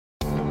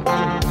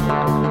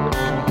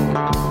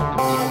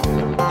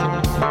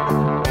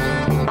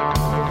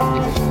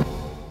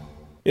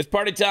It's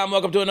party time.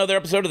 Welcome to another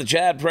episode of the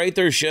Chad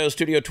Prather Show.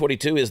 Studio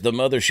 22 is the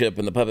mothership,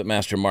 and the puppet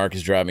master Mark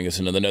is driving us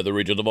into the nether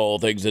regions of all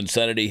things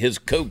insanity. His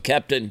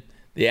co-captain,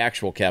 the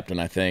actual captain,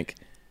 I think,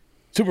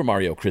 Super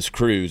Mario Chris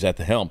Cruz at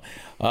the helm.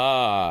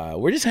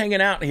 We're just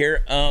hanging out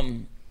here.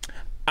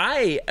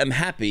 I am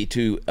happy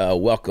to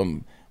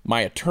welcome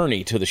my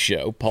attorney to the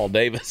show, Paul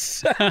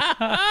Davis.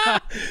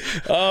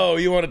 Oh,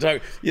 you want to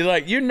talk?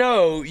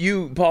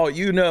 Paul,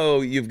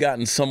 you've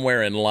gotten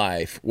somewhere in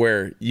life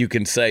where you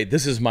can say,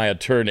 "This is my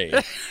attorney."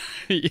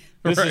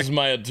 This is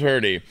my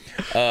attorney.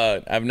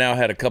 I've now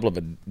had a couple of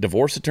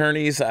divorce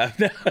attorneys.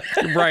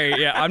 Right?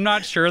 Yeah, I'm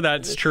not sure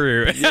that's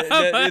true.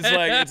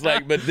 It's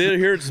like, but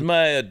here's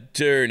my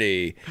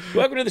attorney.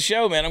 Welcome to the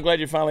show, man. I'm glad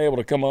you're finally able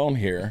to come on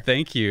here.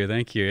 Thank you.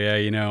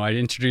 Yeah, I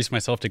introduced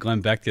myself to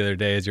Glenn Beck the other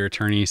day as your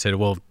attorney. He said,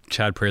 "Well,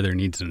 Chad Prather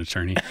needs an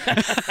attorney."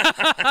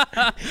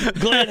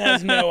 Glenn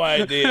has no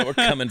idea. We're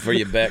coming for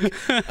you, Beck.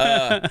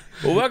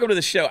 Well, welcome to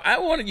the show. I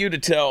wanted you to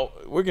tell.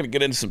 We're going to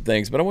get into some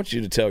things, but I want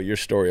you to tell your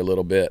story a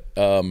little bit.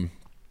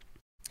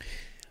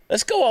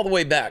 Let's go all the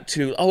way back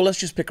to, let's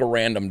just pick a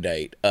random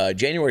date.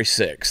 January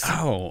 6th.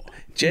 Oh.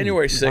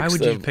 January 6th. Why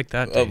would you pick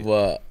that date?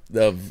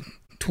 Of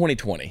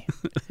 2020.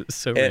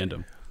 So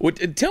random.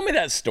 Tell me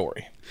that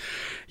story.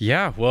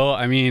 Yeah, well,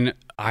 I mean,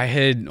 I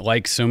had,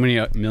 like so many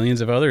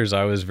millions of others,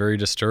 I was very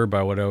disturbed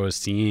by what I was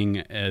seeing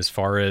as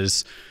far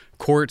as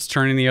courts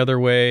turning the other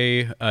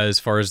way,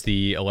 as far as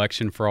the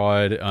election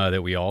fraud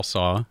that we all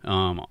saw.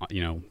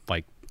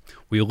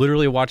 We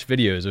literally watched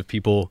videos of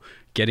people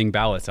getting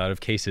ballots out of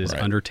cases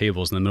under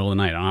tables in the middle of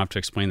the night. I don't have to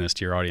explain this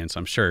to your audience,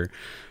 I'm sure.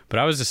 But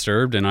I was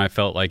disturbed, and I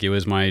felt like it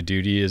was my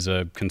duty as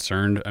a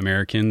concerned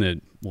American that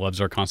loves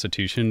our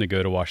Constitution to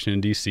go to Washington,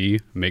 D.C.,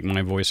 make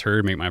my voice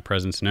heard, make my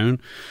presence known.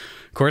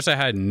 Of course, I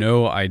had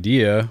no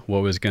idea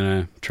what was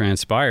going to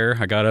transpire.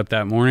 I got up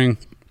that morning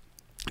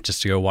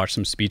just to go watch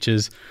some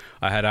speeches.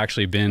 I had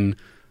actually been...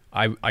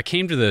 I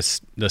came to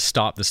the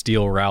Stop the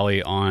Steal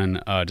rally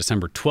on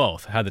December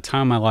 12th. I had the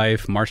time of my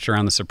life, marched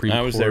around the Supreme Court.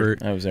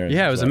 I was there.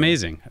 Yeah, it was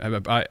amazing.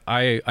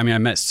 I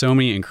met so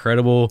many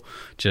incredible,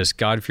 just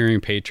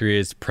God-fearing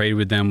patriots, prayed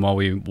with them while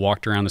we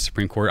walked around the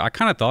Supreme Court. I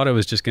kind of thought it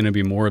was just going to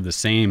be more of the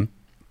same.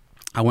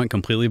 I went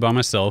completely by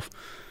myself.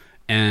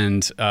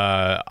 And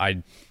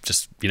I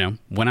just,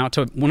 went out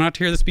to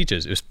hear the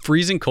speeches. It was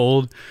freezing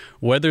cold,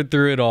 weathered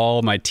through it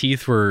all. My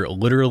teeth were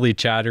literally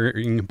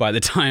chattering by the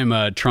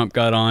time Trump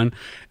got on.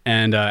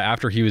 And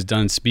after he was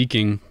done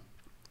speaking,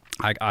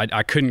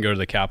 I couldn't go to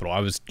the Capitol. I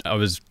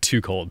was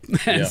too cold.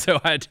 And so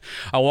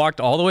I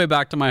walked all the way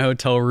back to my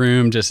hotel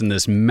room, just in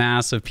this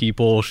mass of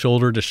people,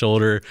 shoulder to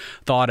shoulder,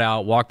 thawed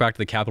out, walked back to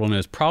the Capitol. And it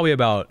was probably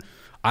about...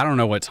 I don't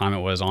know what time it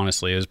was,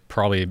 honestly. It was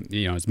probably,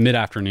 it was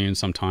mid-afternoon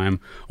sometime,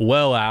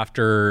 well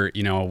after,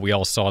 we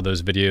all saw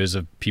those videos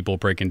of people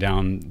breaking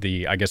down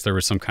I guess there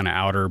was some kind of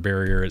outer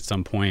barrier at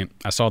some point.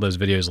 I saw those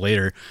videos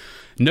later.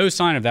 No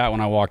sign of that when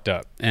I walked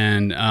up.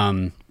 And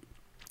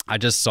I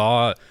just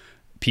saw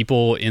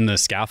people in the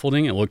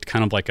scaffolding. It looked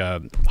kind of like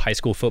a high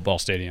school football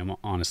stadium,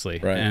 honestly.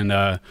 Right. And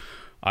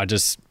I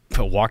just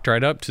walked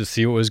right up to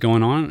see what was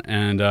going on,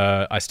 and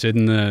I stood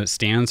in the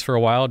stands for a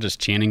while just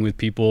chanting with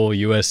people,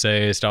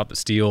 USA, Stop the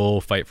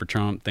Steal, Fight for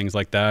Trump, things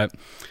like that.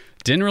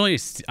 Didn't really,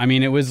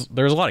 there was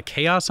a lot of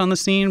chaos on the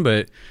scene,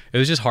 but it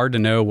was just hard to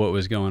know what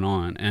was going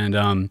on.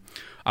 And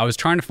I was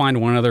trying to find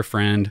one other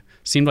friend.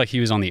 Seemed like he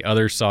was on the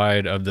other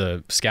side of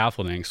the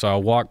scaffolding, so I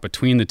walked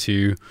between the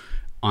two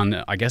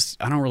I guess,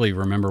 I don't really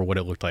remember what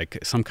it looked like,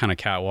 some kind of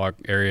catwalk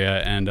area,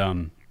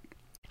 and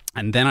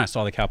then I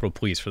saw the Capitol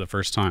Police for the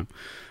first time.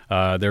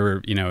 There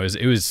were,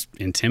 it was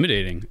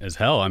intimidating as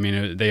hell. I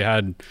mean, they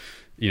had,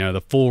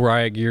 the full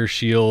riot gear,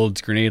 shields,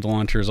 grenade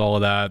launchers, all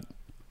of that.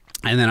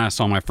 And then I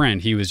saw my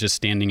friend. He was just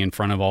standing in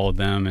front of all of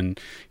them, and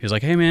he was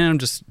like, "Hey, man, I'm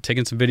just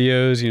taking some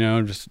videos,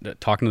 just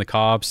talking to the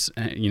cops.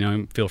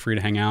 Feel free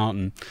to hang out."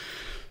 And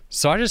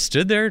so I just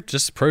stood there,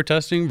 just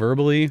protesting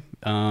verbally,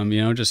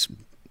 just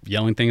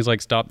yelling things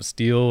like "Stop the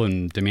Steal"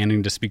 and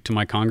demanding to speak to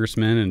my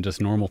congressman, and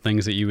just normal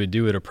things that you would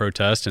do at a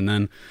protest. And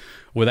then,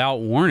 without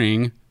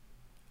warning,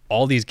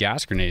 all these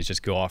gas grenades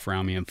just go off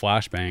around me in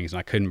flashbangs, and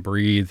I couldn't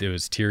breathe. It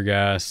was tear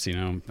gas,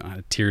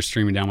 tears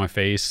streaming down my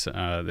face.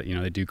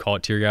 They do call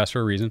it tear gas for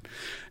a reason.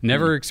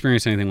 Never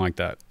experienced anything like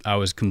that. I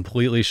was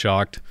completely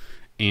shocked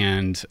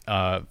and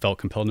felt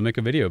compelled to make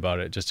a video about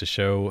it just to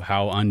show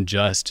how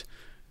unjust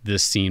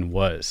this scene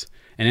was.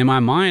 And in my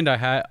mind,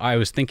 I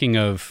was thinking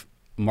of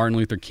Martin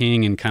Luther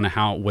King and kind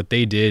of what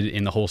they did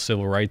in the whole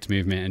civil rights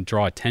movement and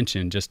draw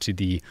attention just to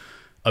the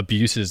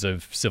abuses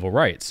of civil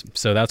rights.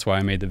 So that's why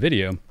I made the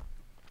video.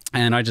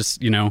 And I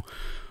just,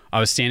 I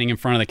was standing in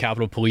front of the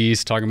Capitol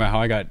Police talking about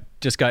how I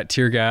just got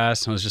tear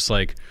gas. I was just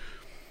like,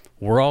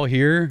 we're all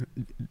here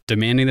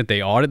demanding that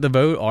they audit the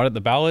vote, audit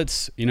the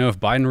ballots. If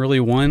Biden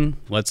really won,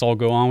 let's all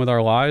go on with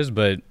our lives.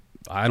 But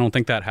I don't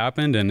think that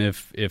happened. And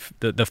if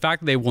the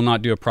fact that they will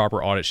not do a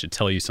proper audit should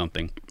tell you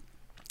something.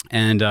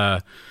 And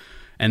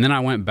then I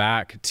went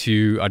back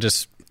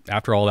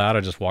after all that,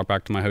 I just walked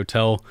back to my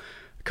hotel.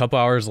 A couple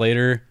hours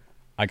later,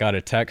 I got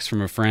a text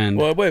from a friend.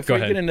 Well, wait, before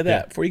you get into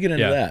that,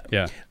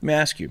 let me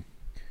ask you.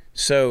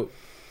 So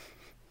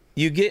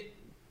you get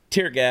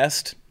tear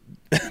gassed,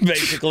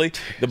 basically.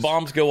 The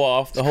bombs go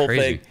off, the whole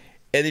crazy. thing.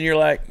 And then you're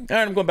like, all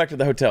right, I'm going back to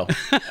the hotel.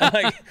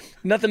 Like,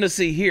 nothing to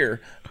see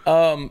here.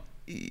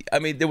 I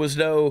mean, there was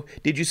no.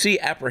 Did you see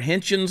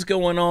apprehensions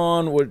going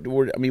on?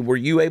 Were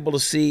you able to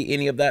see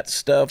any of that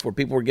stuff where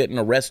people were getting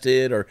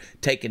arrested or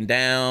taken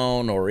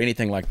down or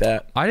anything like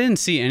that? I didn't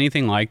see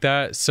anything like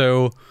that.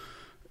 So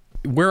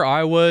where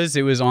I was,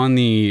 it was on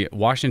the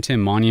Washington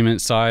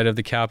Monument side of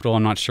the Capitol.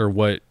 I'm not sure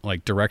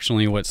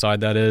directionally what side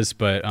that is,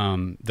 but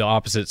the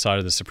opposite side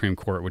of the Supreme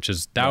Court, which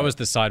is that was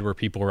the side where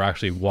people were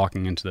actually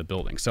walking into the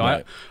building. So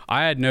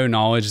I had no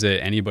knowledge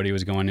that anybody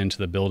was going into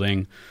the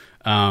building.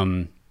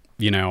 And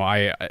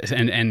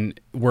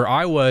where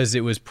I was,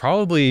 it was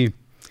probably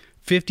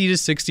 50 to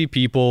 60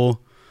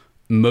 people,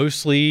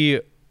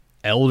 mostly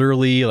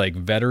elderly, like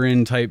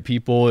veteran type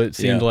people. It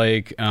seemed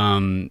like,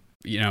 a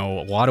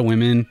lot of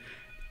women,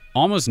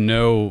 almost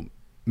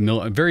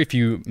very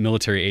few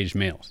military aged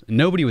males,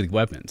 nobody with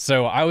weapons.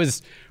 So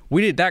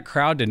that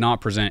crowd did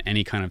not present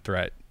any kind of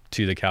threat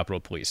to the Capitol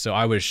Police. So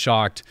I was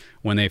shocked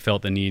when they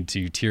felt the need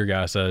to tear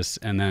gas us.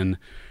 And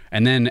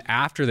then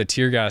after the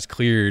tear gas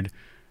cleared,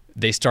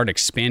 they started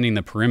expanding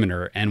the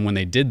perimeter. And when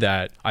they did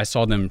that, I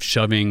saw them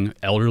shoving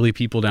elderly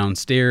people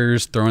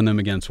downstairs, throwing them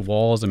against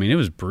walls. I mean, it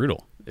was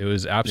brutal. It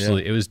was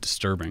absolutely, it was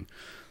disturbing.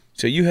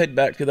 So you head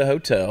back to the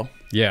hotel.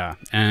 Yeah.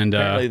 And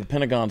apparently the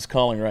Pentagon's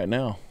calling right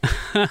now.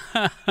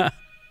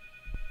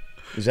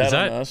 Is that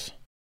on us?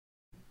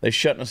 They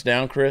shutting us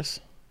down, Chris?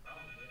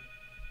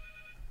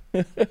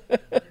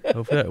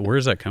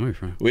 Where's that coming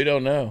from? We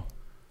don't know.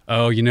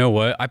 Oh, you know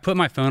what? I put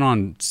my phone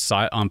on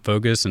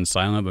focus and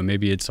silent, but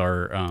maybe it's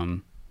our...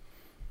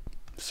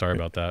 Sorry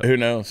about that. Who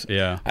knows?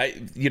 Yeah.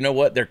 You know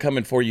what? They're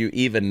coming for you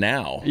even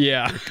now.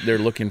 Yeah. They're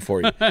looking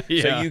for you.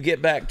 Yeah. So you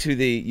get back to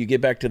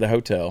the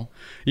hotel.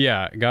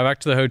 Yeah. Got back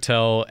to the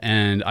hotel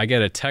and I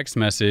get a text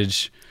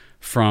message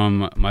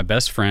from my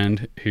best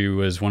friend who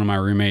was one of my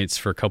roommates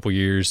for a couple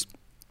years.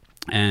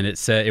 And it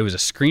was a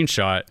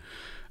screenshot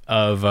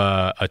of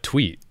a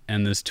tweet.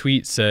 And this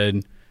tweet said,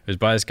 it was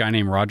by this guy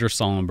named Roger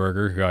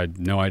Sullenberger, who I had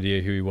no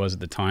idea who he was at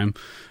the time.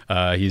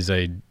 He's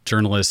a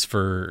journalist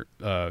quote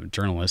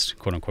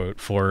unquote,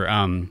 for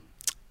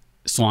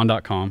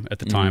Salon.com at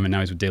the time, and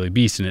now he's with Daily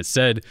Beast. And it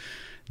said,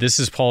 "This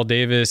is Paul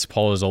Davis.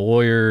 Paul is a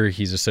lawyer.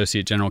 He's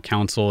associate general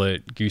counsel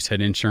at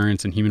Goosehead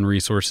Insurance and human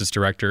resources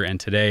director.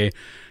 And today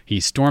he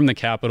stormed the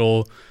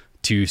Capitol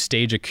to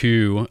stage a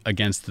coup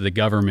against the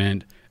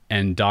government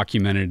and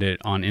documented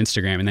it on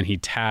Instagram. And then he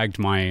tagged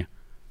my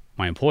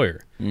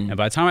employer. And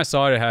by the time I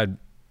saw it, it had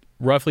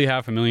roughly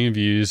 500,000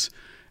 views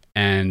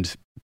and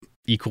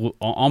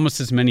almost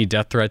as many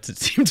death threats, it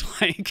seemed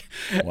like.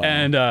 Wow.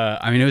 And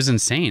it was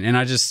insane. And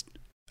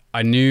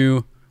I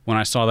knew when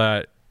I saw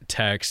that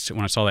text,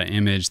 when I saw that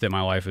image, that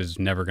my life was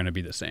never going to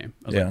be the same.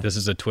 I was like, this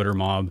is a Twitter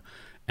mob,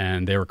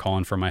 and they were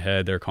calling for my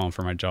head, they were calling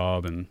for my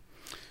job, and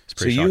it's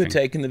pretty shocking. You had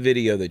taken the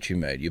video that you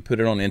made, you put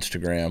it on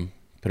Instagram,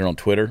 put it on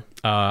Twitter?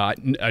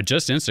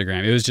 Just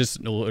Instagram. It was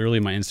just literally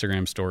my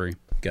Instagram story.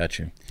 Got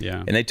you.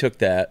 Yeah. And they took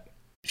that,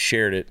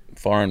 shared it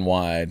far and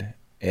wide,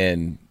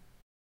 and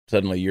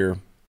suddenly you're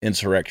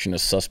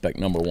insurrectionist suspect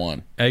number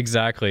one.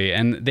 Exactly.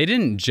 And they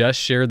didn't just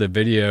share the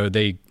video,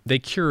 they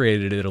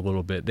curated it a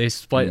little bit. They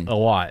spliced a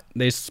lot.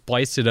 They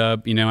spliced it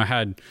up. I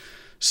had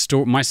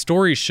my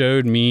story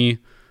showed me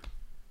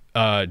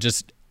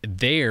just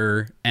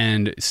there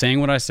and saying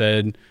what I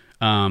said.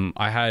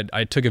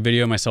 I took a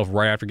video of myself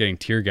right after getting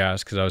tear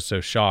gas because I was so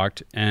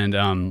shocked, and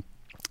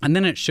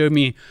then it showed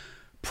me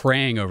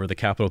praying over the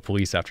Capitol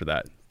Police after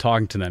that,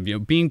 talking to them,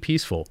 being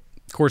peaceful.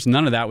 Of course,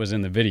 none of that was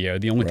in the video.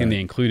 The only thing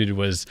they included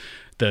was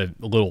the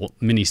little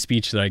mini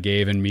speech that I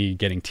gave and me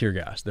getting tear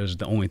gas. Those are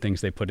the only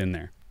things they put in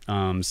there.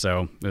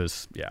 So it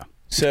was,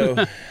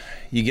 So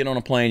you get on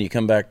a plane, you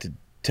come back to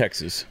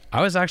Texas.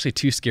 I was actually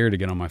too scared to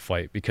get on my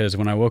flight because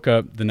when I woke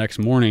up the next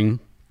morning,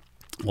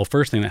 well,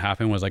 first thing that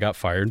happened was I got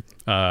fired.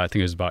 I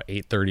think it was about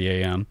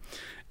 8:30 a.m.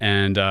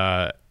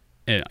 and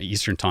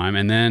Eastern time.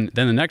 And then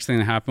the next thing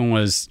that happened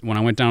was when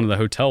I went down to the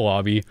hotel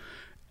lobby,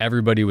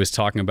 everybody was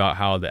talking about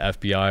how the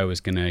FBI was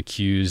going to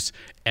accuse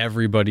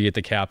everybody at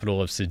the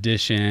Capitol of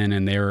sedition,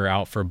 and they were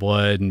out for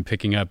blood and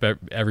picking up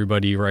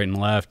everybody right and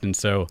left. And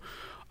so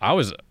I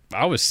was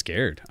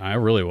scared. I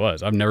really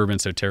was. I've never been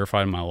so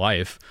terrified in my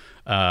life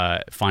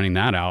finding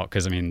that out,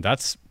 because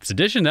that's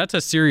sedition. That's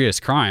a serious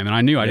crime, and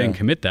I knew I didn't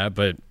commit that,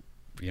 but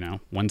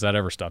when's that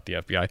ever stopped the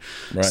FBI?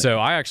 Right. So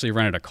I actually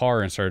rented a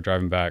car and started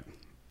driving back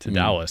to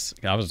Dallas.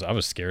 I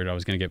was scared I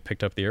was going to get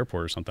picked up at the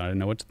airport or something. I didn't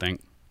know what to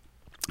think.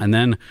 And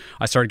then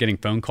I started getting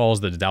phone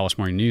calls that the Dallas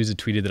Morning News had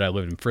tweeted that I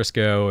lived in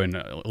Frisco, and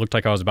it looked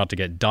like I was about to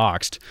get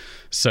doxxed.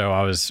 So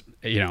I was,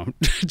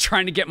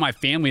 trying to get my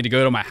family to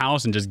go to my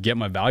house and just get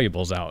my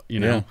valuables out,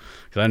 because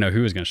I know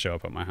who was going to show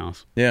up at my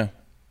house. Yeah.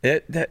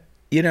 It's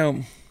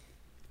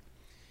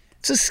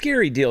a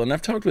scary deal. And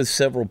I've talked with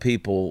several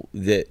people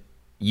that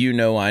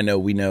I know,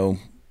 we know,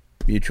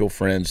 mutual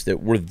friends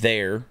that were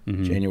there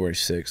January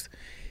 6th.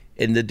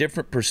 And the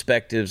different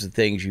perspectives of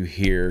things you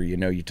hear,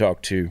 you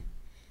talk to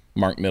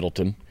Mark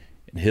Middleton,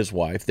 and his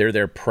wife. They're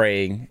there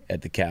praying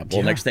at the Capitol.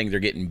 Yeah. Next thing, they're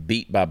getting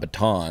beat by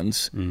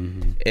batons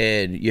and,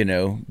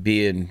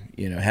 being,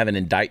 having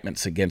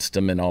indictments against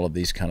them and all of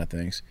these kind of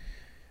things.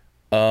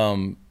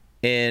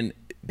 And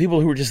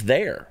people who were just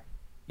there.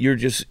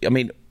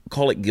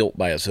 Call it guilt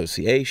by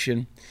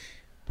association.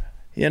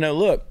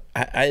 Look,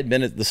 I had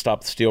been at the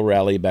Stop the Steal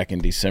rally back in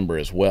December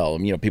as well.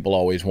 People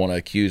always want to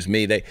accuse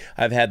me.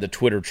 I've had the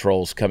Twitter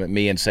trolls come at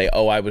me and say,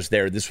 "Oh, I was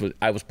there.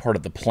 I was part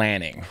of the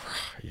planning."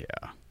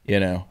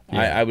 Yeah.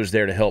 I was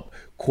there to help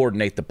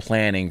coordinate the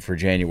planning for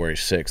January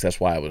 6th. That's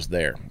why I was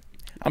there.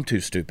 I'm too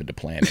stupid to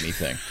plan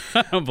anything.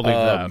 I don't believe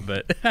that,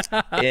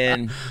 but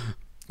and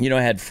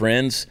I had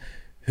friends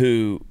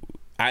who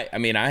I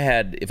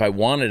had, if I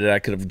wanted it, I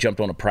could have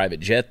jumped on a private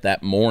jet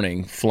that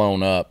morning,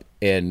 flown up,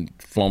 and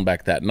flown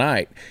back that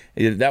night.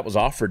 That was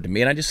offered to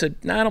me, and I just said,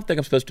 "No, I don't think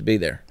I'm supposed to be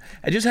there."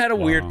 I just had a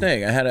weird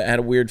thing. I had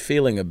a weird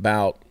feeling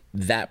about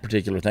that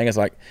particular thing. It's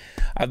like,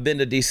 I've been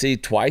to D.C.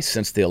 twice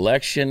since the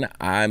election.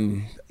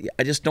 I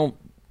just don't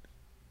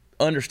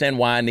understand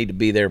why I need to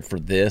be there for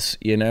this.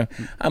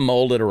 I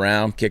mulled it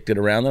around, kicked it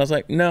around, and I was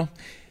like, no.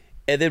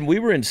 And then we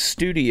were in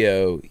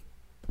studio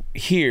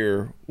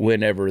here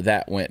whenever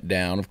that went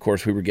down. Of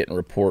course, we were getting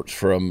reports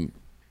from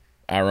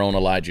our own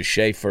Elijah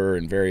Schaefer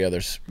and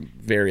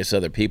various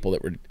other people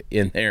that were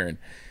in there, and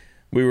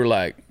we were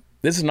like,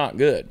 this is not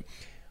good.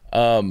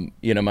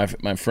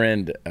 My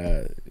friend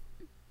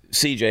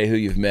CJ, who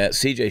you've met,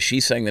 CJ, she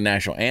sang the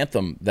national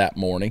anthem that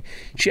morning.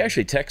 She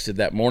actually texted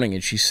that morning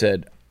and she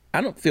said, "I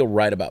don't feel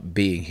right about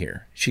being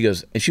here." She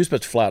goes, and she was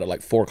supposed to fly out at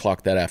like 4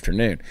 o'clock that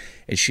afternoon,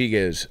 and she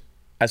goes,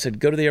 I said,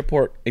 "Go to the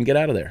airport and get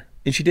out of there,"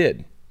 and she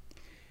did.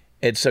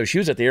 And so she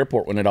was at the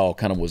airport when it all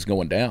kind of was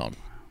going down.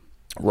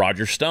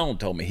 Roger Stone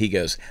told me, he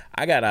goes,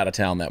 "I got out of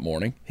town that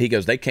morning." He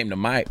goes, "They came to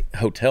my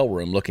hotel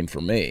room looking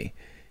for me."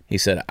 He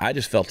said, "I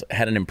just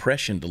had an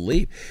impression to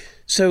leave."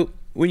 So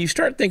when you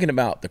start thinking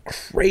about the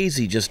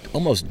crazy, just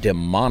almost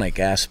demonic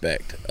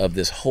aspect of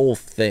this whole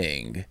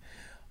thing,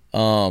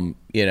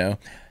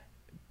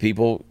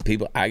 people,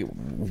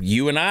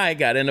 you and I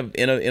got in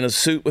a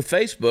suit with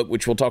Facebook,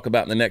 which we'll talk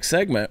about in the next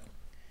segment,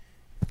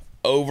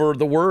 over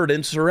the word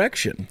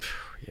insurrection.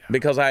 Yeah.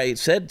 Because I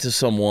said to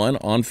someone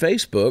on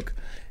Facebook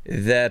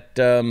that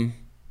the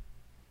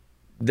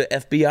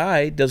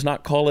FBI does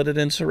not call it an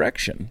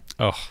insurrection.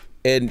 Oh.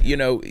 And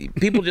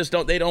people just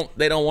don't want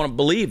to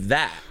believe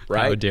that,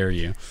 right? How dare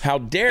you? How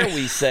dare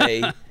we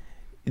say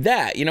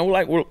that?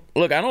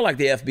 Look, I don't like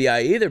the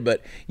FBI either,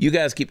 but you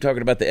guys keep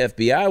talking about the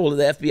FBI. Well,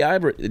 the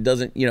FBI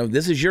doesn't.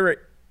 This is your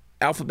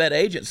alphabet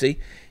agency.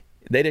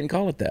 They didn't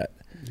call it that.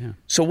 Yeah.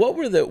 So what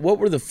were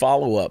the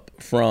follow up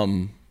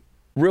from?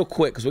 Real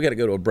quick, because we got to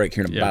go to a break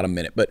here in about a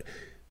minute, but.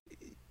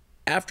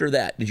 After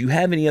that, did you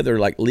have any other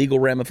legal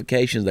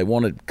ramifications? They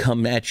want to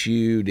come at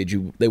you?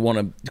 They want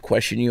to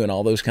question you and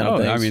all those kind of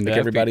things, like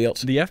everybody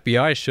else? The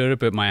FBI showed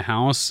up at my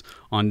house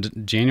on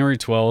January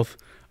 12th.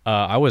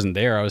 I wasn't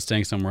there. I was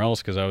staying somewhere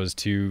else because I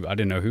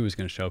didn't know who was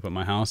going to show up at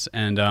my house.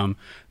 And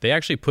they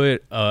actually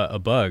put a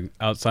bug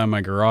outside my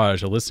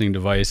garage, a listening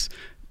device,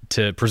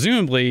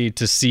 presumably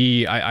to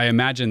see. I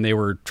imagine they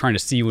were trying to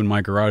see when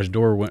my garage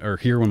door or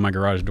hear when my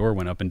garage door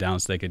went up and down,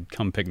 so they could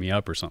come pick me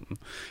up or something.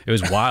 It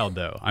was wild,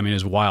 though. It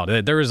was wild.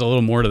 There was a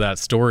little more to that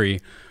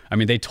story.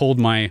 They told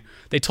my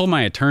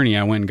attorney.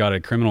 I went and got a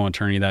criminal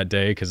attorney that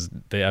day because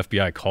the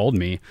FBI called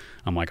me.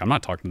 I'm like, I'm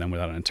not talking to them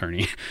without an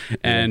attorney.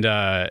 And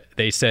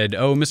they said,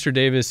 "Oh, Mr.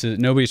 Davis,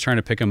 nobody's trying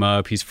to pick him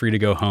up. He's free to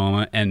go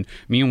home." And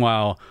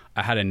meanwhile,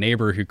 I had a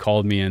neighbor who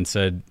called me and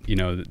said,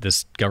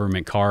 "This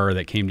government car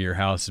that came to your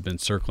house has been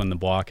circling the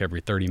block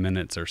every 30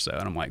 minutes or so."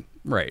 And I'm like,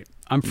 right.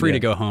 I'm free to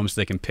go home so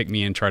they can pick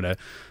me and try to,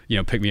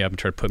 pick me up and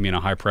try to put me in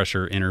a high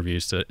pressure interview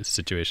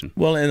situation.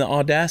 Well, and the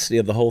audacity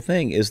of the whole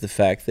thing is the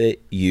fact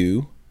that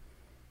you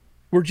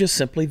were just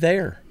simply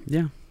there.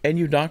 Yeah. And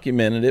you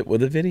documented it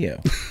with a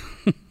video.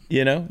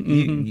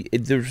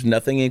 There's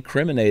nothing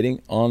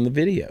incriminating on the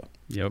video.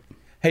 Yep.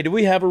 Hey, do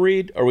we have a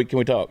read or can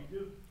we talk?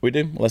 We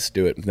do? Let's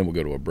do it, and then we'll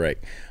go to a break.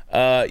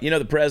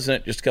 The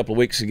president just a couple of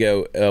weeks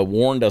ago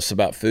warned us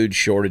about food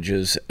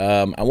shortages.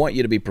 I want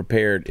you to be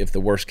prepared if the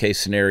worst case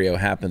scenario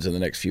happens in the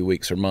next few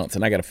weeks or months,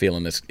 and I got a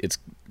feeling it's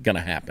going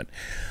to happen.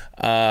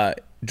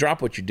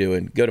 Drop what you're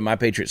doing. Go to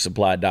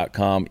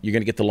mypatriotsupply.com. You're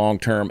going to get the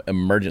long-term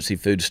emergency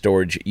food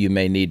storage you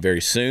may need very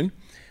soon.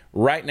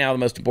 Right now, the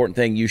most important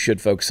thing you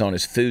should focus on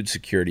is food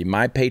security.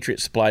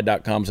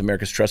 MyPatriotSupply.com is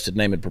America's trusted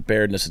name in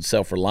preparedness and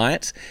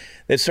self-reliance.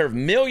 They serve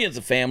millions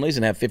of families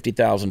and have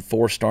 50,000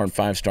 4-star and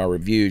 5-star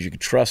reviews. You can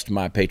trust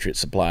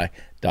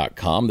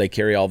MyPatriotSupply.com. They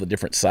carry all the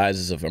different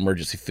sizes of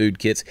emergency food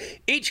kits.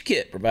 Each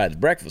kit provides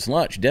breakfast,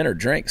 lunch, dinner,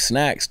 drinks,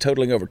 snacks,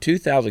 totaling over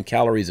 2,000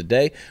 calories a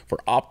day for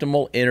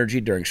optimal energy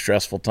during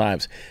stressful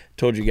times.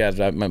 Told you guys,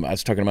 I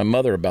was talking to my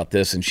mother about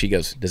this, and she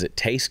goes, "Does it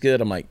taste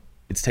good?" I'm like,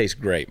 "It tastes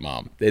great,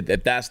 Mom.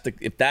 If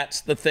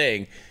that's the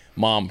thing,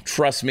 Mom,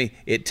 trust me,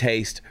 it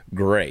tastes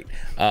great."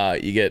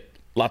 You get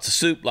lots of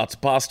soup, lots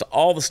of pasta,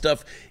 all the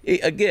stuff.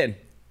 Again,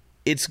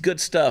 it's good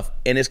stuff,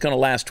 and it's going to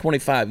last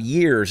 25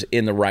 years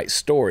in the right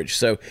storage.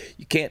 So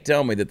you can't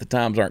tell me that the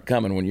times aren't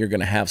coming when you're going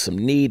to have some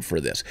need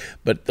for this.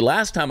 But the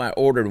last time I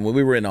ordered, when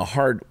we were in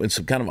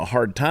some kind of a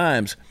hard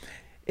times,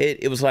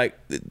 it was like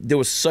there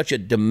was such a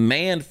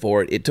demand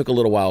for it. It took a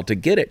little while to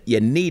get it. You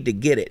need to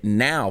get it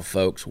now,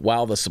 folks,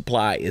 while the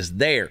supply is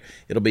there.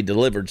 It'll be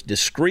delivered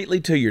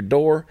discreetly to your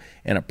door,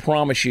 and I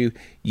promise you,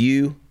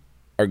 you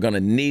are going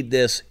to need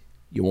this.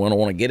 You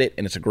want to get it,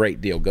 and it's a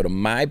great deal. Go to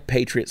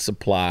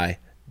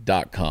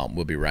mypatriotsupply.com.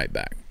 We'll be right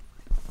back.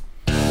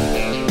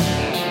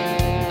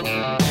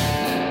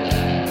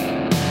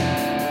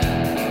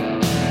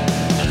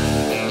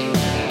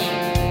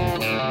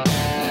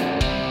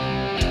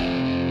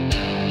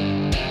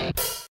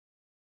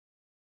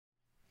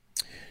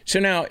 So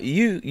now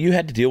you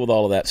had to deal with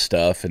all of that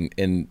stuff,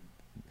 and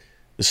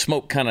the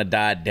smoke kind of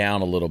died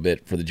down a little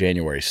bit for the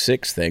January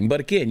 6th thing.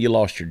 But again, you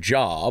lost your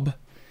job.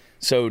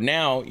 So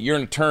now you're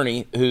an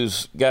attorney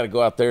who's got to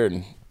go out there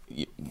and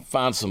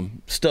find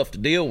some stuff to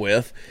deal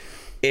with.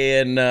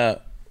 And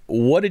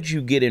what did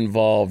you get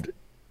involved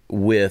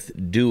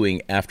with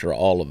doing after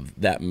all of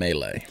that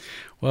melee?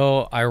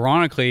 Well,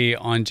 ironically,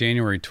 on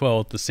January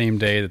 12th, the same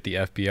day that the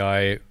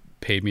FBI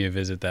paid me a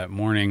visit that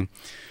morning,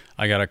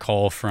 I got a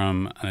call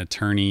from an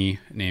attorney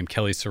named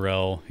Kelly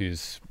Sorrell,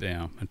 who's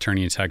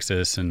attorney in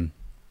Texas, and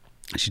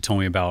she told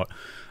me about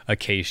a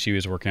case she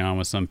was working on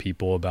with some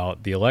people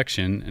about the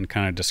election, and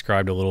kind of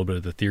described a little bit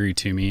of the theory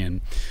to me, and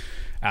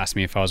asked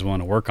me if I was willing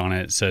to work on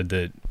it. Said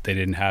that they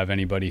didn't have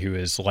anybody who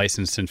is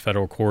licensed in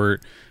federal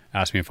court.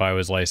 Asked me if I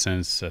was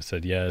licensed. I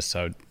said yes.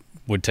 I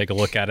would take a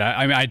look at it.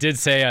 I mean, I did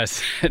say, I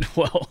said,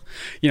 well,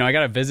 I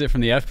got a visit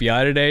from the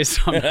FBI today,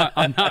 so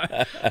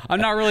I'm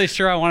not really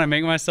sure I want to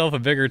make myself a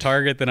bigger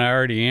target than I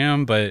already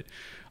am. But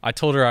I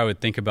told her I would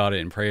think about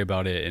it and pray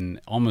about it, and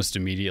almost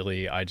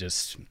immediately, I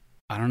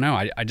don't know.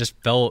 I just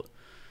felt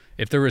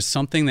if there was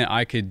something that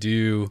I could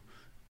do,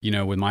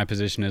 with my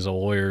position as a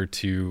lawyer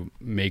to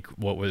make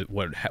what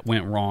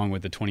went wrong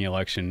with the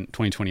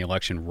 2020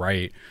 election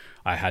right,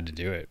 I had to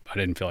do it. I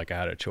didn't feel like I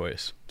had a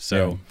choice.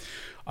 So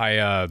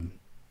yeah.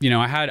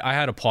 I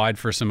had applied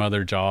for some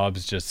other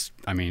jobs. Just,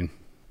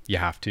 you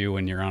have to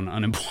when you're on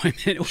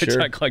unemployment, which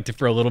Sure. I collected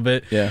for a little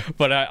bit. Yeah.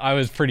 But I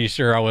was pretty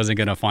sure I wasn't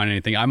going to find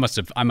anything. I must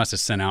have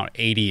sent out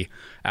 80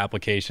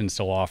 applications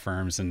to law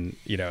firms, and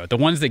the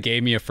ones that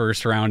gave me a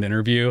first round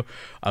interview,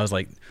 I was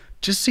like,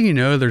 just so you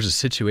know, there's a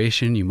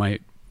situation you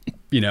might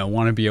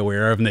want to be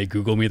aware of, and they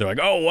Google me. They're like,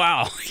 oh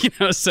wow,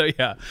 So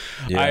yeah.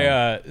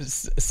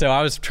 So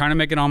I was trying to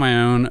make it on my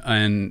own,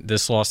 and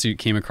this lawsuit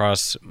came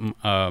across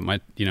my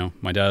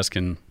desk,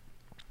 and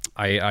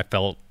I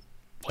felt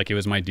like it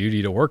was my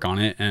duty to work on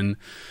it, and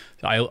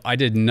I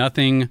did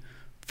nothing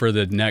for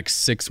the next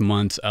 6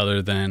 months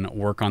other than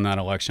work on that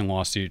election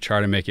lawsuit,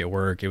 try to make it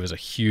work. It was a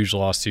huge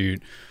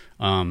lawsuit.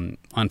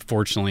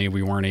 Unfortunately,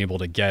 we weren't able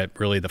to get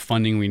really the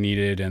funding we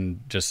needed, and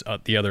just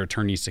the other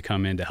attorneys to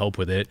come in to help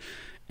with it.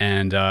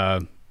 And,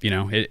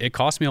 it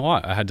cost me a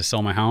lot. I had to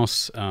sell my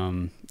house.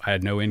 I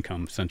had no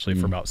income essentially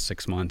for about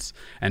 6 months.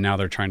 And now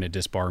they're trying to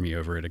disbar me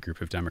over at a group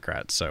of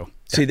Democrats. So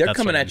see, they're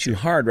coming at you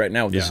hard right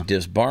now with this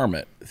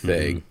disbarment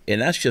thing. Mm-hmm.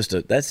 And that's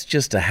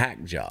just a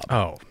hack job.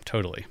 Oh,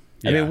 totally.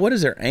 Yeah. I mean, what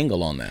is their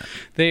angle on that?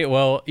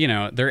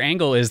 Their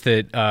angle is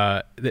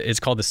that, it's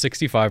called the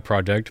 65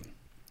 Project.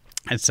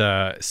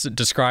 It's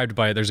described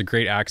by, there's a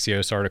great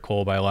Axios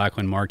article by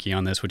Lachlan Markey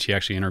on this, which he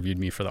actually interviewed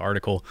me for the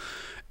article.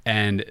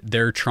 And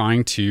they're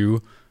trying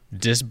to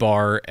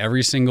disbar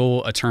every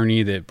single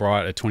attorney that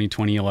brought a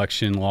 2020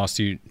 election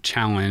lawsuit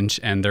challenge.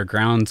 And their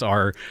grounds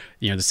are,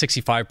 the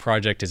 65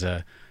 Project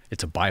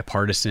it's a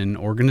bipartisan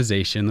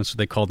organization. That's what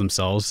they call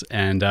themselves.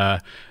 And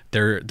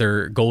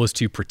their goal is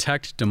to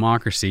protect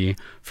democracy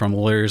from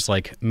lawyers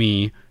like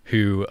me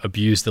who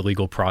abuse the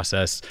legal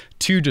process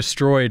to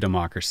destroy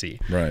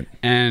democracy. Right.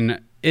 And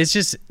it's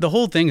just, the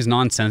whole thing is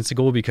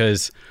nonsensical,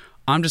 because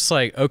I'm just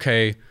like,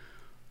 okay,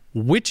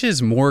 which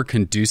is more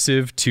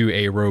conducive to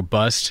a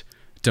robust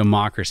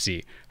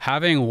democracy?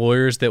 Having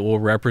lawyers that will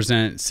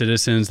represent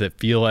citizens that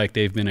feel like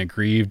they've been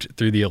aggrieved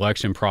through the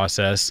election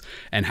process,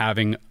 and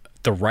having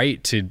the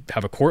right to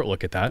have a court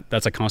look at that.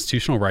 That's a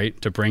constitutional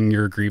right to bring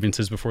your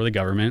grievances before the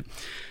government.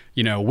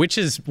 Which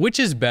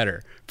is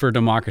better for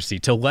democracy,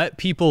 to let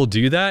people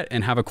do that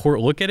and have a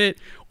court look at it,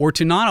 or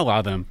to not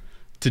allow them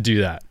to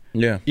do that?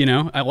 Yeah.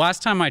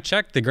 Last time I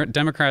checked, the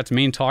Democrats'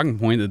 main talking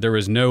point that there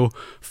was no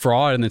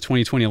fraud in the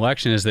 2020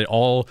 election is that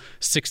all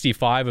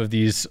 65 of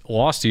these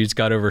lawsuits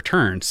got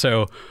overturned.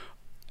 So,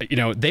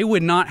 they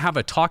would not have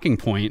a talking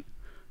point,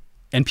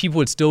 and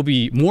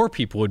more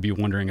people would be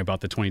wondering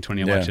about the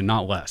 2020 election,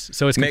 not less.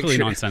 So it's completely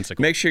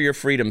nonsensical. Make sure your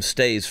freedom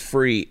stays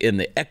free in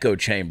the echo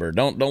chamber.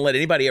 Don't let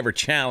anybody ever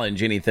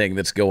challenge anything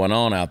that's going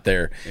on out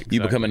there. Exactly.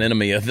 You become an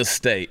enemy of the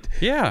state.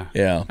 Yeah.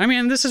 Yeah. I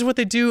mean, this is what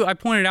they do. I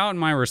pointed out in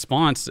my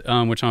response,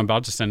 which I'm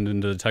about to send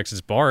into the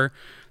Texas bar.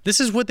 This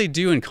is what they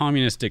do in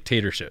communist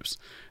dictatorships.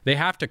 They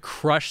have to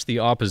crush the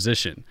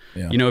opposition.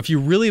 Yeah. If you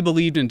really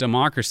believed in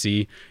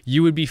democracy,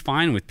 you would be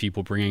fine with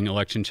people bringing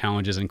election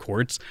challenges in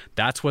courts.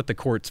 That's what the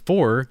court's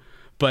for.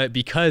 But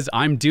because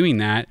I'm doing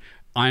that,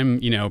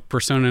 I'm,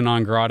 persona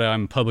non grata.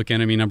 I'm public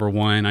enemy number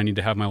one. I need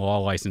to have my law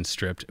license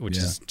stripped, which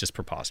is just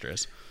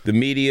preposterous. The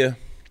media,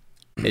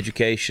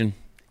 education,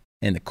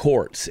 and the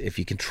courts, if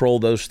you control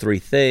those three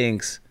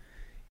things,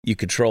 you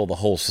control the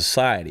whole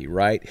society,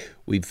 right?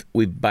 We've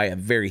by a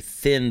very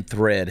thin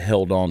thread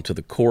held on to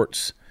the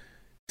courts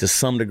to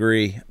some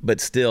degree, but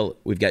still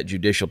we've got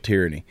judicial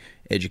tyranny,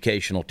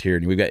 educational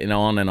tyranny. We've got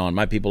on and on.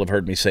 My people have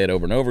heard me say it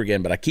over and over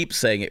again, but I keep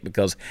saying it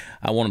because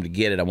I want them to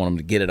get it. I want them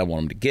to get it. I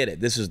want them to get it.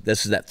 This is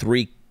that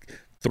three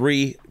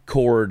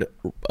chord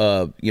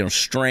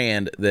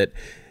strand that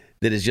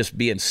is just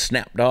being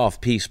snapped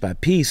off piece by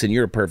piece, and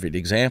you're a perfect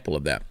example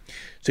of that.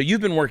 So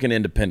you've been working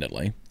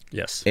independently.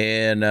 Yes.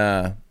 And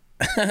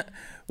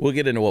we'll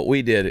get into what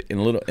we did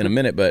in a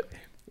minute, but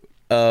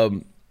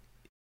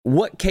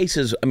what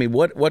cases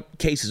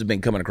have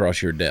been coming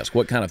across your desk?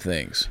 What kind of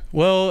things?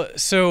 Well,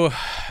 so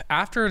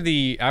after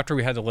we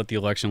had to let the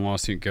election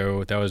lawsuit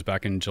go, that was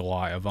back in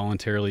July. I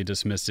voluntarily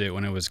dismissed it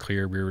when it was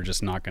clear we were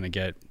just not going to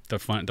get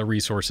the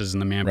resources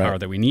and the manpower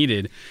that we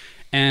needed.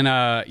 And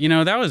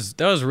that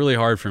was really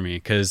hard for me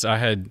because I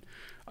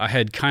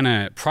had kind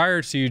of,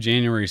 prior to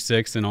January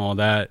 6th and all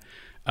that,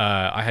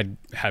 I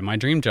had my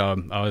dream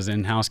job. I was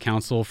in-house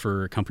counsel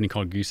for a company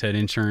called Goosehead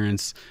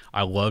Insurance.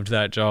 I loved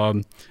that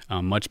job,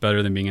 much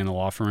better than being in the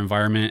law firm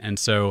environment. And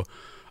so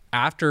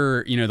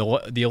after,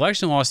 the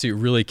election lawsuit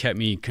really kept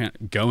me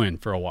going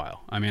for a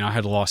while. I mean, I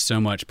had lost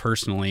so much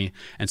personally.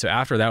 And so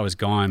after that was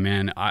gone,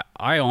 man,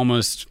 I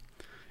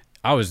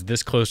was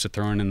this close to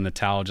throwing in the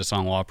towel just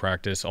on law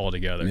practice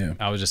altogether. Yeah.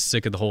 I was just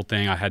sick of the whole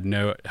thing. I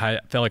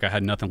felt like I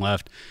had nothing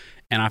left.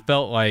 And I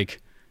felt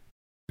like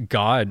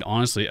God,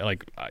 honestly,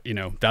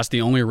 that's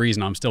the only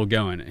reason I'm still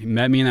going. He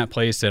met me in that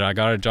place, said, I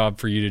got a job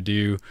for you to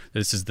do.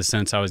 This is the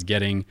sense I was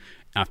getting.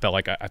 I felt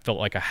like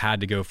I had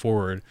to go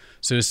forward.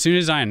 So as soon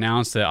as I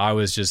announced that I'm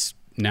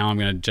going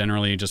to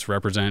generally just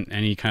represent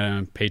any kind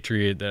of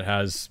patriot that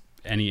has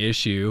any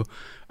issue,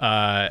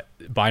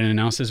 Biden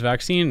announced his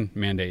vaccine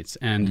mandates.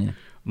 And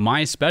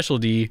my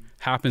specialty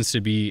happens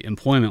to be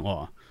employment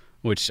law,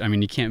 which,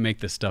 you can't make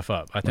this stuff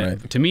up. I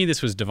think to me,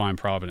 this was divine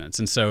providence.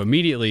 And so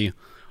immediately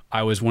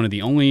I was one of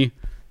the only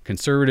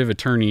conservative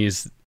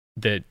attorneys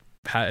that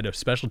had a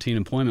specialty in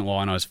employment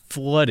law, and I was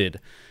flooded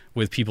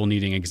with people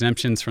needing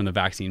exemptions from the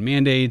vaccine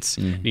mandates,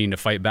 needing to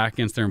fight back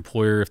against their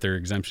employer if their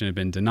exemption had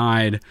been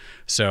denied.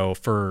 So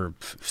for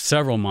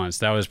several months,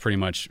 that was pretty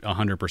much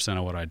 100%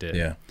 of what I did.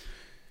 Yeah.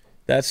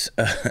 That's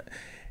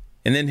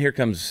and then here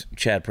comes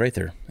Chad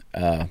Prather,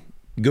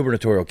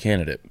 gubernatorial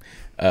candidate,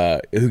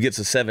 who gets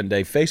a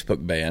 7-day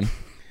Facebook ban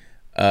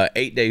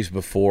 8 days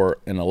before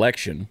an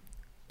election.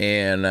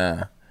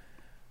 And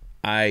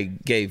I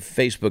gave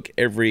Facebook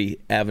every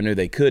avenue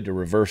they could to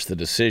reverse the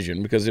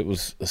decision because it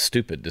was a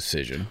stupid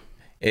decision.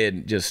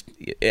 And just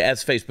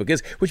as Facebook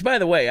is, which, by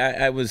the way,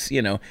 I was,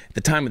 at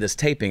the time of this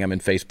taping, I'm in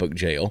Facebook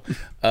jail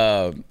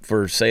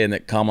for saying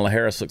that Kamala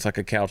Harris looks like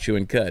a cow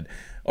chewing cud.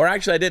 Or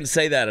actually, I didn't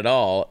say that at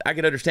all. I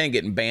could understand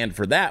getting banned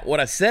for that. What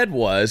I said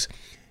was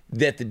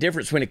that the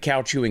difference between a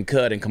cow chewing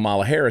cud and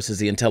Kamala Harris is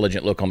the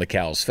intelligent look on the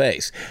cow's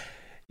face.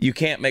 You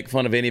can't make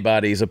fun of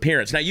anybody's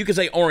appearance. Now, you can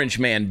say Orange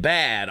Man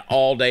bad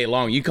all day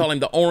long. You call him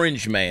the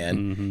Orange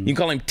Man. You can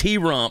call him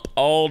T-Rump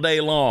all day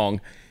long.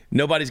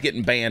 Nobody's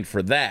getting banned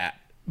for that.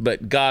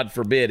 But God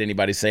forbid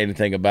anybody say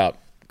anything about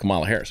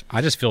Kamala Harris. I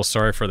just feel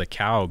sorry for the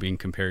cow being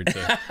compared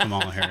to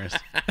Kamala Harris.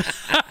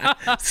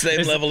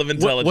 Same level of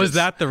intelligence. Was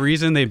that the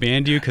reain they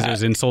banned you? Because it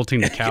was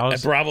insulting the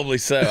cows? Probably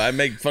so. I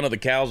make fun of the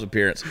cow's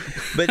appearance.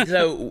 But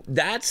so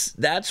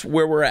that's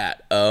where we're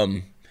at.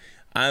 I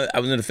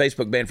was in a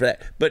Facebook ban for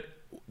that. But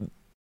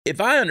if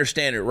I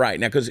understand it right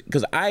now,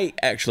 because I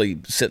actually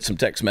sent some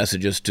text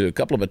messages to a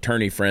couple of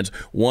attorney friends.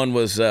 One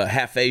was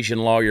half Asian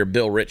lawyer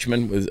Bill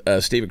Richmond,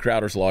 with Stephen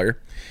Crowder's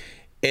lawyer.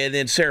 And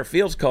then Sarah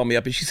Fields called me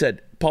up and she said,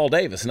 Paul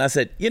Davis. And I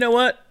said, you know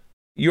what?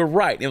 You're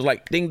right. And it was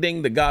like, ding,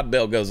 ding, the God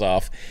bell goes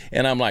off.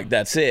 And I'm like,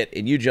 that's it.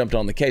 And you jumped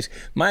on the case.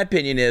 My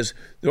opinion is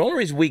the only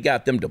reason we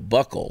got them to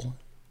buckle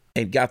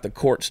and got the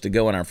courts to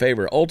go in our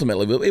favor,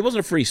 ultimately, it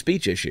wasn't a free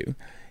speech issue.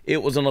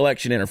 It was an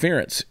election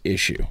interference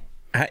issue.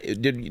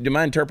 Am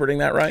I interpreting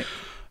that right?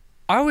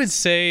 I would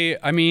say,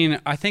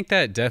 I think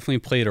that definitely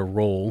played a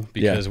role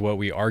because what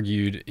we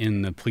argued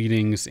in the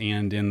pleadings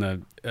and in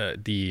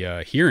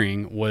the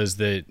hearing was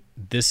that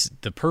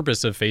the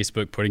purpose of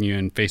Facebook putting you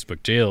in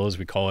Facebook jail, as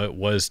we call it,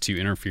 was to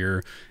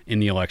interfere in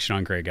the election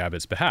on Greg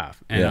Abbott's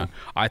behalf. And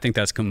I think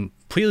that's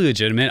completely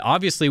legitimate.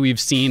 Obviously, we've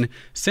seen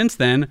since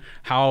then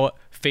how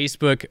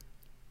Facebook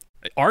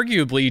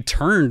arguably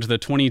turned the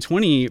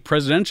 2020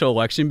 presidential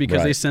election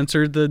because they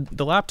censored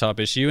the laptop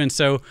issue. And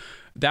so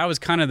that was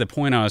kind of the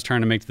point I was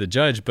trying to make to the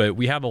judge. But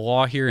we have a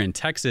law here in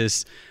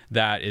Texas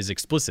that is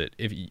explicit.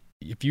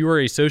 If you are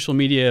a social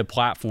media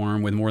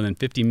platform with more than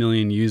 50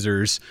 million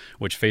users,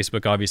 which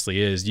Facebook obviously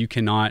is, you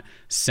cannot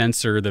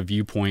censor the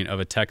viewpoint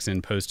of a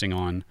Texan posting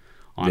on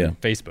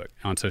Facebook,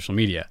 on social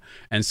media.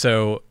 And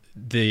so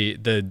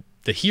the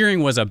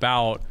hearing was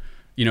about,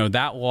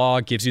 that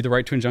law gives you the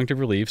right to injunctive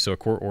relief, so a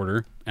court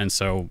order. And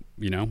so,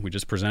 we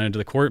just presented to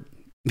the court,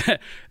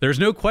 There's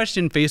no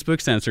question Facebook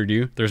censored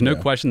you. There's no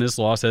question this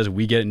law says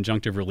we get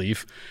injunctive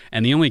relief.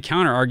 And the only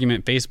counter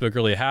argument Facebook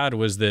really had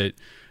was that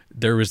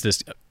there was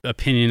this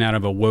opinion out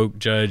of a woke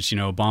judge,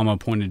 Obama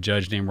appointed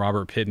judge named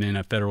Robert Pittman,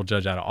 a federal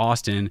judge out of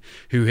Austin,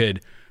 who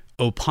had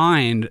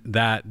opined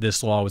that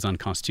this law was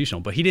unconstitutional,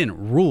 but he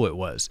didn't rule it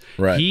was.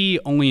 Right. He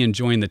only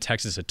enjoined the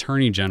Texas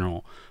Attorney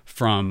General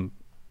from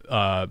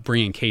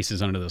bringing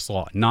cases under this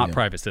law, not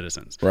private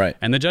citizens. Right.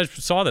 And the judge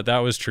saw that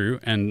was true,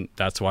 and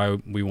that's why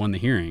we won the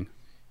hearing.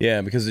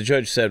 Yeah, because the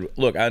judge said,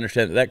 look, I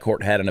understand that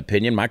court had an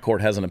opinion. My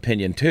court has an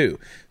opinion too.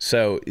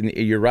 So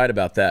you're right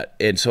about that.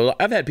 And so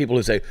I've had people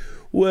who say,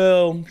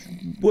 well,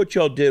 what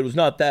y'all did was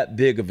not that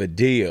big of a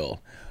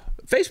deal.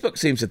 Facebook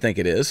seems to think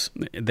it is.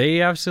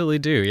 They absolutely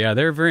do. Yeah,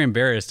 they're very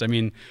embarrassed. I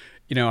mean,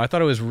 I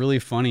thought it was really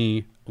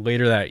funny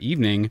later that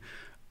evening.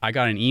 I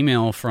got an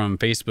email from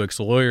Facebook's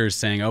lawyers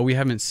saying, we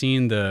haven't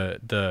seen the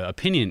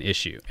opinion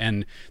issue.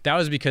 And that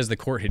was because the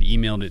court had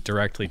emailed it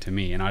directly to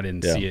me and I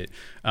didn't see it.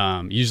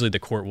 Usually the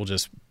court will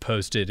just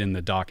post it in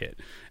the docket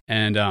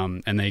and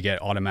they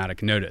get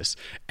automatic notice.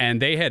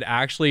 And they had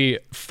actually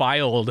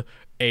filed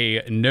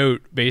a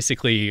note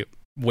basically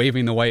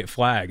waving the white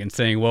flag and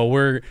saying,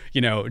 well,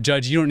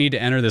 Judge, you don't need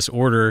to enter this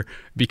order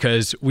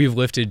because we've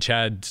lifted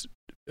Chad's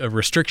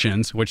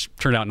restrictions, which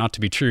turned out not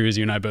to be true, as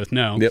you and I both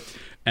know. Yep.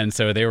 And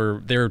so they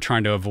were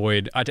trying to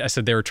avoid. I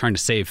said they were trying to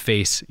save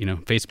face,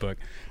 Facebook,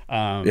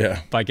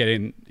 by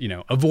getting,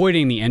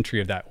 avoiding the entry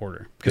of that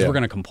order because we're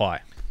going to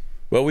comply.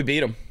 Well, we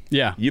beat them.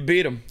 Yeah, you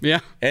beat them. Yeah,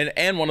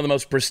 and one of the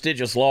most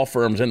prestigious law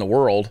firms in the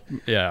world.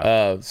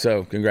 Yeah.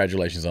 So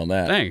congratulations on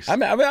that. Thanks. I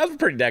was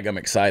pretty daggum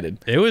excited.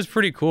 It was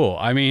pretty cool.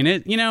 I mean,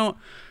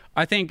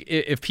 I think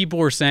if people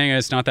were saying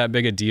it's not that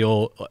big a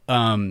deal,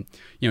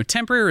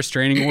 temporary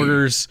restraining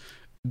orders.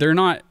 They're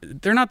not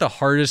the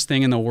hardest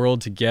thing in the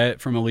world to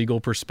get from a legal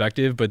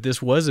perspective, but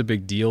this was a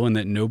big deal in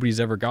that nobody's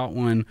ever got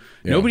one.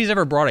 Yeah. Nobody's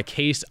ever brought a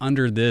case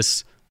under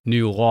this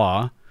new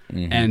law.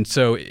 Mm-hmm. And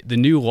so the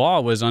new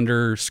law was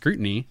under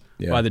scrutiny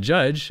by the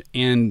judge,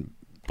 and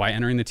by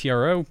entering the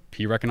TRO,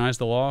 he recognized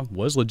the law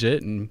was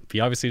legit, and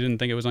he obviously didn't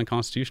think it was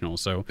unconstitutional.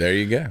 So there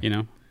you go.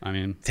 I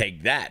mean,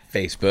 take that,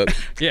 Facebook.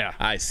 Yeah.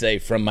 I say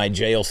from my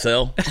jail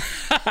cell.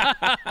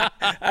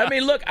 I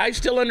mean, look, I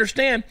still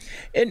understand.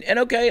 And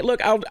okay, look,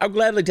 I'll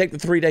gladly take the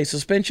 3-day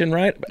suspension,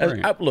 right?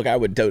 I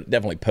would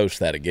definitely post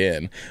that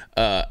again.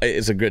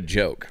 It's a good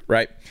joke,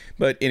 right?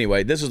 But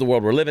anyway, this is the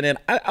world we're living in.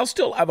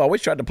 I've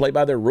always tried to play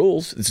by their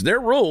rules. It's their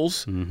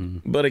rules.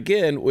 Mm-hmm. But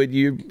again, when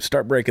you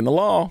start breaking the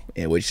law,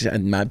 which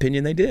in my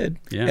opinion they did,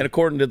 and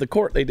according to the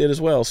court, they did as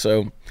well.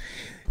 So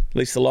at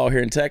least the law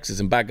here in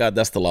Texas, and by God,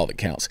 that's the law that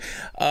counts.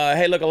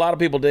 Hey, look, a lot of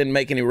people didn't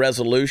make any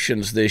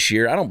resolutions this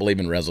year. I don't believe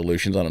in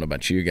resolutions. I don't know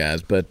about you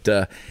guys, but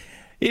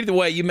either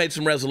way, you made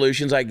some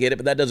resolutions. I get it,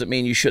 but that doesn't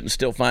mean you shouldn't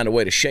still find a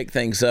way to shake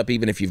things up,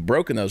 even if you've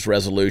broken those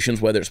resolutions,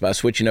 whether it's by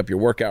switching up your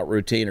workout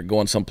routine or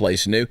going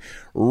someplace new.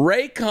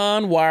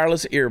 Raycon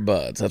wireless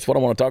earbuds. That's what I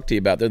want to talk to you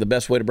about. They're the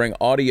best way to bring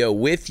audio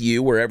with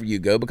you wherever you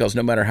go, because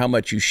no matter how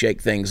much you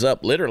shake things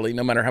up, literally,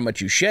 no matter how much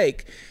you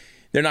shake,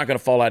 they're not going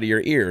to fall out of your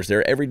ears.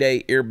 Their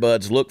everyday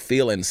earbuds look,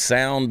 feel, and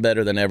sound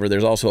better than ever.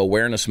 There's also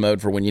awareness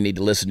mode for when you need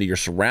to listen to your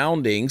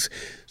surroundings.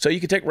 So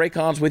you can take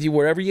Raycons with you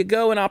wherever you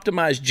go and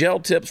optimize gel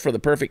tips for the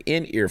perfect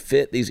in-ear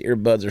fit. These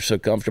earbuds are so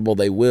comfortable,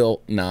 they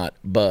will not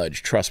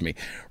budge. Trust me.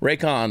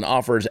 Raycon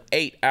offers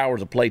 8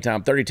 hours of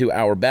playtime,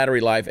 32-hour battery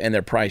life, and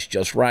they're priced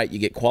just right. You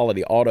get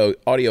quality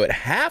audio at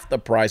half the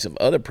price of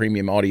other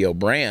premium audio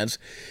brands.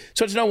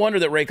 So it's no wonder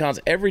that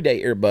Raycon's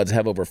everyday earbuds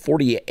have over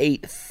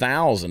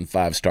 48,000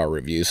 five-star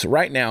reviews. So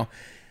right now,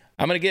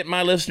 I'm going to get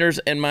my listeners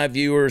and my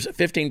viewers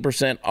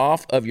 15%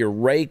 off of your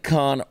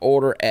Raycon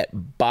order at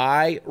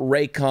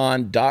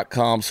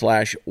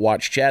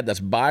buyraycon.com/watchchad. That's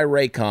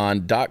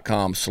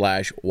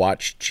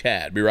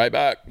buyraycon.com/watchchad. Be right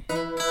back.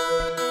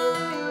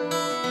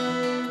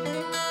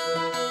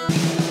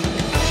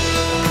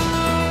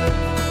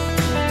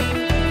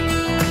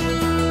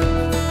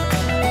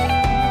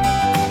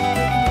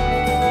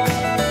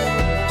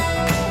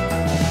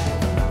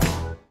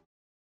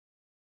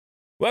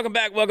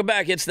 Welcome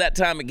back. It's that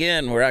time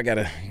again where I got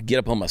to get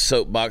up on my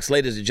soapbox.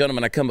 Ladies and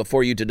gentlemen, I come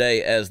before you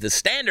today as the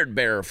standard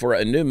bearer for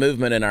a new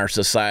movement in our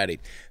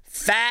society.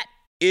 Fat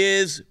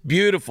is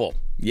beautiful.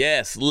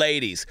 Yes,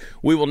 ladies,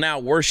 we will now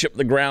worship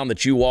the ground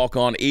that you walk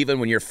on even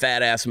when your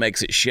fat ass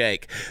makes it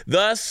shake.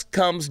 Thus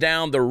comes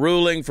down the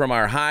ruling from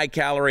our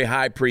high-calorie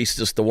high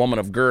priestess, the woman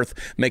of girth,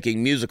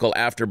 making musical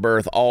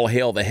afterbirth. All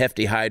hail the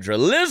hefty hydra,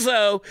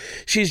 Lizzo.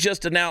 She's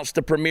just announced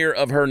the premiere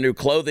of her new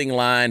clothing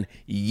line,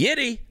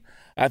 Yitty.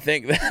 I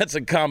think that's a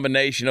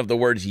combination of the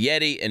words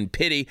Yeti and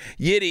pity.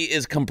 Yitty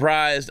is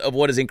comprised of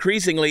what is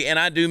increasingly, and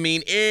I do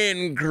mean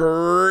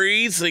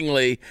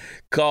increasingly,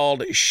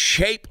 called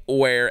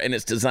shapewear, and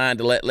it's designed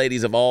to let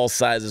ladies of all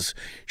sizes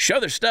show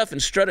their stuff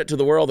and strut it to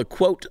the world. The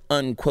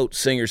quote-unquote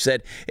singer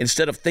said,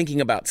 instead of thinking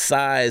about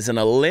size in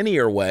a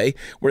linear way,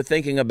 we're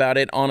thinking about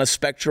it on a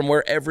spectrum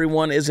where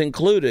everyone is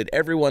included.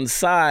 Everyone's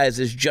size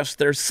is just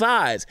their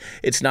size.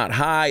 It's not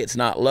high, it's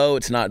not low,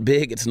 it's not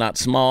big, it's not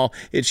small.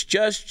 It's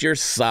just your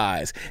size.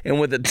 guys. And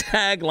with a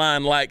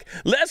tagline like,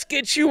 let's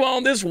get you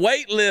on this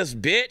wait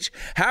list, bitch.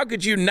 How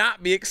could you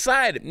not be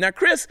excited? Now,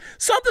 Chris,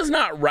 something's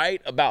not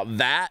right about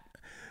that.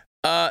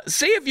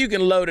 See if you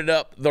can load it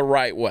up the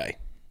right way.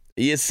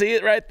 You see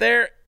it right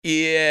there?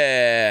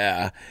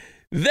 Yeah.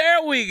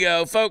 There we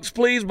go, folks.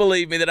 Please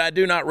believe me that I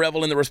do not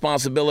revel in the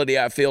responsibility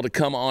I feel to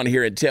come on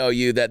here and tell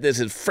you that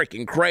this is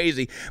freaking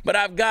crazy, but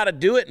I've got to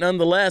do it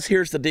nonetheless.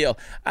 Here's the deal.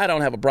 I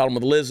don't have a problem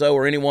with Lizzo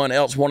or anyone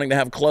else wanting to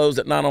have clothes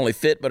that not only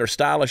fit but are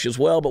stylish as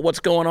well, but what's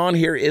going on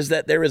here is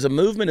that there is a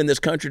movement in this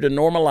country to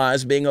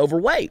normalize being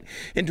overweight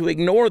and to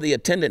ignore the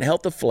attendant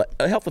health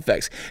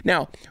effects.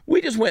 Now,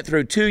 we just went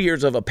through 2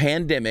 years of a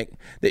pandemic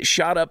that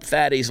shot up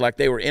fatties like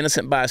they were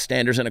innocent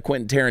bystanders in a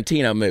Quentin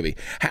Tarantino movie.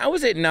 How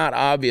is it not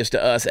obvious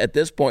to us at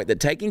this point that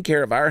taking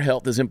care of our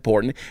health is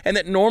important and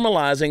that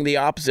normalizing the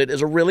opposite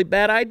is a really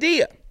bad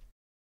idea?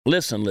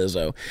 Listen,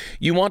 Lizzo,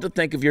 you want to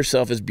think of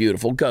yourself as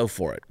beautiful, go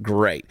for it.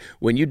 Great.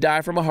 When you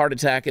die from a heart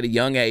attack at a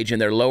young age and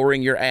they're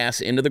lowering your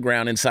ass into the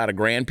ground inside a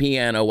grand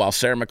piano while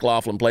Sarah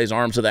McLachlan plays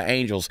Arms of the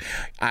Angels,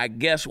 I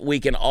guess we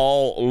can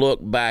all look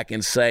back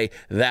and say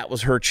that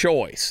was her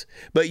choice.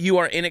 But you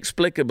are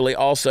inexplicably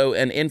also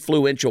an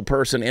influential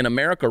person in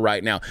America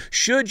right now.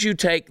 Should you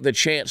take the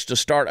chance to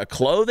start a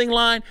clothing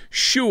line?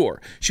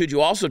 Sure. Should you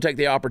also take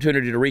the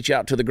opportunity to reach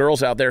out to the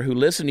girls out there who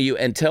listen to you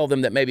and tell them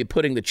that maybe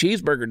putting the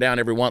cheeseburger down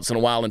every once in a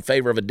while in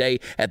favor of a day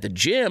at the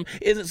gym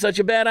isn't such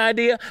a bad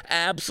idea?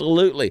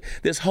 Absolutely.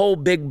 This whole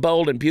big,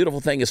 bold, and beautiful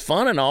thing is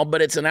fun and all,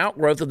 but it's an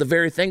outgrowth of the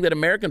very thing that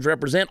Americans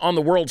represent on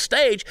the world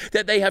stage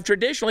that they have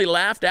traditionally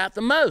laughed at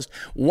the most.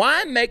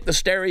 Why make the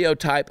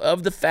stereotype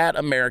of the fat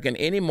American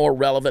any more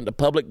relevant to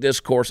public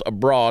discourse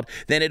abroad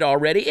than it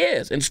already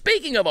is? And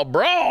speaking of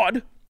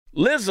abroad,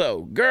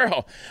 Lizzo,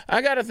 girl,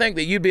 I got to think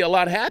that you'd be a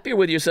lot happier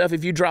with yourself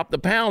if you dropped the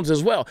pounds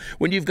as well.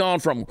 When you've gone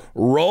from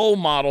role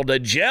model to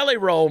jelly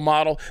roll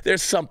model,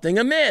 there's something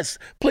amiss.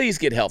 Please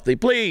get healthy.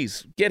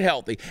 Please get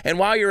healthy. And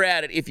while you're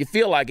at it, if you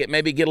feel like it,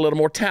 maybe get a little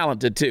more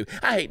talented too.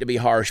 I hate to be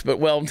harsh, but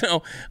well,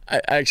 no,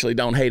 I actually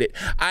don't hate it.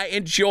 I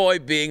enjoy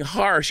being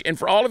harsh. And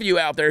for all of you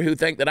out there who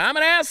think that I'm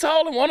an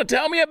asshole and want to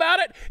tell me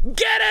about it,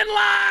 get in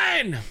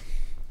line.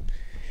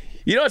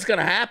 You know what's going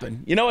to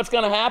happen? You know what's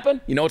going to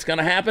happen? You know what's going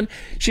to happen?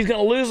 She's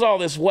going to lose all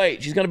this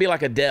weight. She's going to be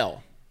like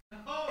Adele,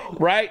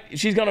 right?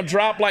 She's going to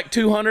drop like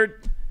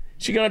 200.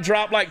 She's going to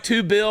drop like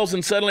 2 bills,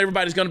 and suddenly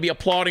everybody's going to be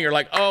applauding her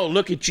like, oh,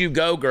 look at you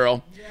go,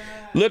 girl.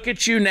 Look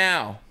at you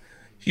now.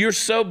 You're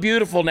so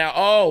beautiful now.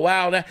 Oh,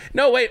 wow.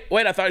 No, wait.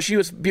 I thought she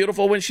was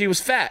beautiful when she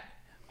was fat.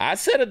 I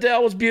said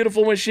Adele was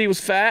beautiful when she was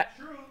fat.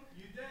 True.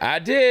 You did. I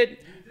did.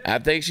 I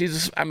think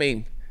she's,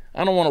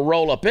 I don't want to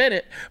roll up in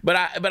it, but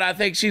I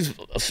think she's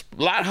a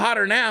lot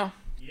hotter now.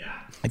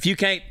 Yeah. If you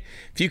can't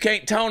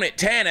tone it,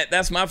 tan it.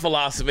 That's my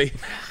philosophy.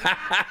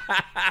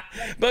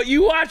 But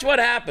you watch what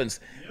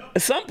happens. Yep.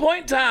 At some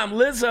point in time,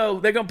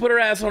 Lizzo, they're gonna put her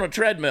ass on a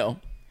treadmill,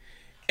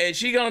 and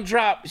she's gonna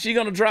drop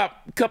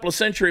a couple of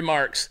century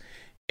marks,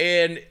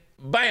 and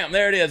bam,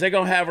 there it is. They're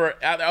gonna have her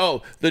out there.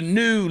 Oh, the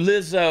new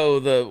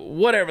Lizzo, the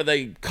whatever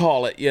they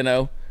call it,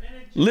 Lizzo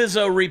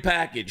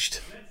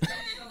repackaged.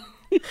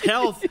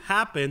 Health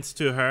happens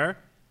to her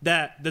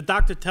that the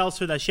doctor tells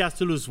her that she has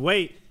to lose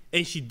weight,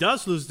 and she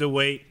does lose the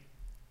weight.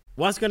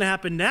 What's going to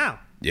happen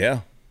now? Yeah.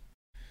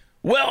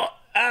 Well,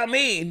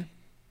 I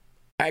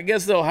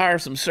guess they'll hire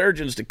some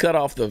surgeons to cut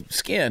off the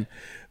skin,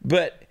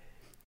 but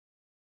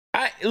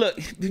look,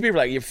 people are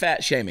like, you're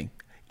fat shaming.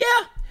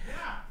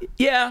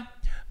 Yeah.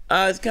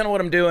 It's kind of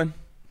what I'm doing.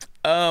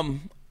 And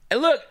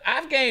look,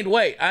 I've gained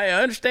weight. I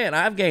understand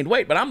I've gained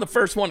weight, but I'm the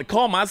first one to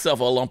call myself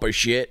a lump of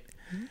shit.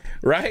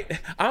 Right?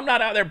 I'm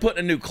not out there putting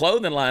a new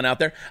clothing line out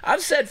there.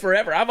 I've said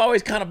forever, I've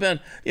always kind of been,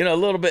 a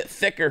little bit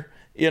thicker,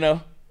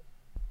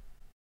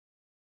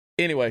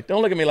 Anyway,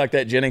 don't look at me like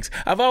that, Jennings.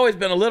 I've always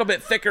been a little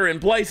bit thicker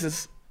in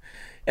places.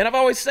 And I've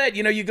always said,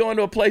 you go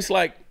into a place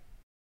like,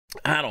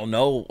 I don't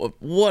know,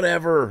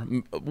 whatever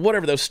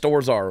those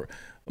stores are,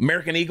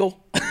 American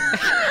Eagle,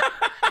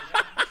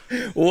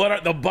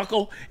 the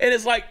Buckle. And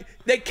it's like,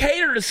 they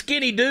cater to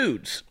skinny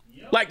dudes.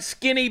 Like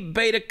skinny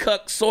beta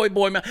cuck soy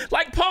boy,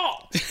 like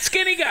Paul,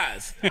 skinny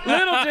guys,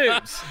 little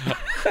dudes.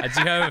 I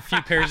do have a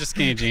few pairs of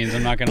skinny jeans.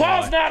 I'm not gonna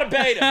lie. Paul's not a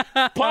beta.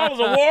 Paul is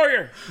a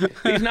warrior.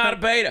 He's not a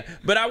beta.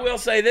 But I will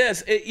say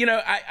this: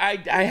 I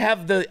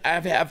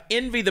have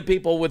envy the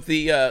people with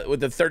the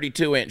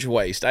 32-inch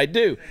waist. I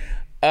do,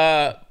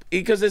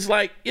 because it's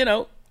like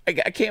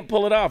I can't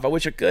pull it off. I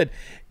wish I could.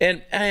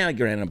 And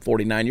granted, I'm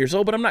 49 years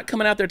old, but I'm not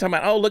coming out there talking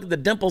about, oh, look at the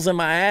dimples in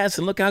my ass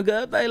and look how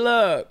good they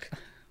look.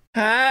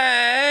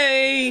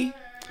 Hey,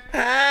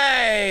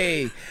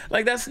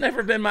 like that's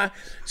never been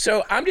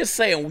so I'm just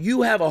saying,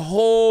 you have a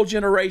whole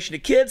generation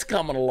of kids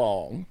coming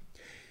along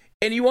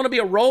and you want to be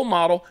a role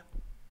model,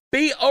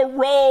 be a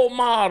role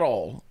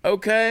model,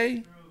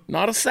 okay?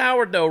 Not a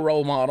sourdough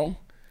role model,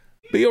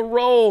 be a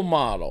role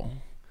model.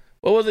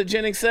 What was it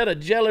Jennings said, a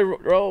jelly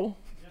roll?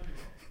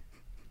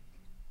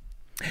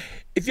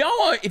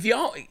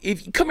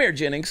 If come here,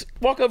 Jennings,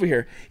 walk over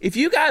here. If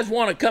you guys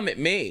want to come at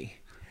me,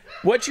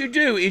 what you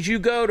do is you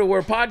go to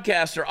where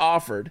podcasts are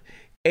offered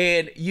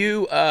and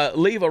you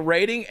leave a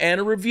rating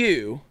and a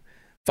review.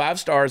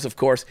 5 stars, of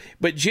course.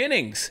 But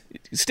Jennings,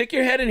 stick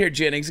your head in here,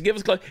 Jennings, and give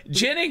us a close.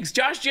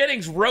 Josh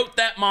Jennings wrote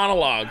that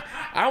monologue.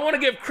 I want to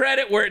give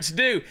credit where it's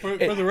due. For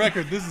the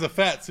record, this is a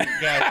fat suit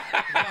guy.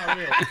 It's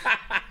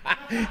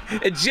not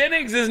real.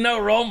 Jennings is no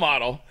role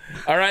model.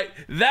 All right,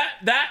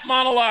 that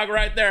monologue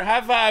right there. High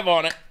five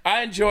on it.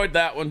 I enjoyed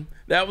that one.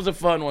 That was a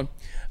fun one.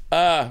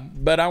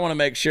 But I want to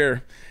make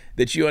sure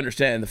that you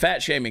understand the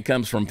fat shaming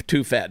comes from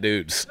 2 fat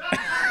dudes.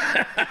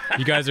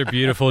 You guys are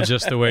beautiful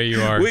just the way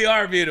you are. We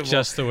are beautiful.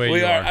 Just the way we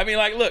you are. I mean,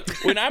 like, look,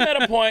 when I'm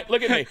at a point,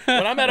 look at me.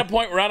 When I'm at a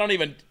point where I don't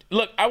even,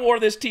 look, I wore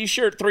this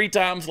T-shirt 3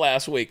 times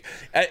last week.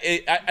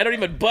 I don't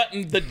even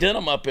button the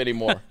denim up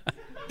anymore.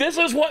 This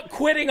is what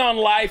quitting on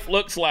life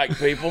looks like,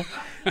 people.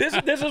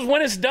 This is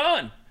when it's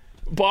done.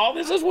 Paul,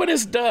 this is when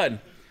it's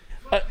done.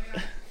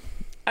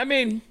 I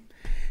mean,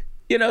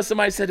 you know,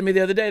 somebody said to me the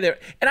other day there,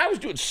 and I was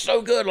doing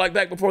so good, like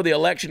back before the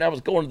election, I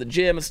was going to the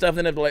gym and stuff,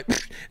 and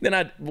then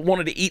I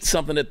wanted to eat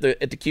something at the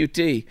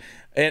QT,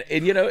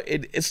 and you know,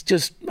 it's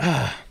just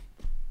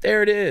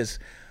there it is.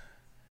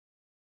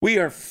 We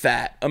are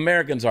fat.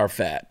 Americans are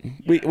fat.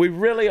 We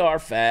really are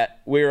fat.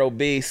 We're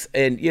obese,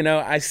 and you know,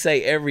 I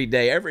say every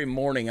day, every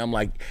morning, I'm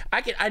like,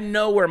 I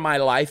know where my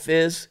life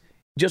is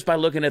just by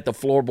looking at the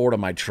floorboard of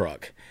my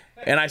truck.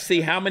 And I see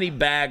how many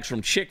bags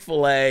from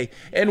Chick-fil-A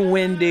and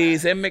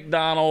Wendy's and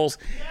McDonald's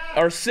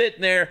are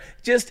sitting there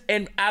just,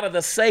 and out of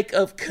the sake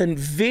of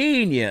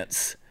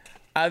convenience,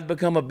 I've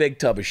become a big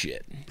tub of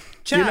shit.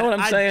 Chad, you know what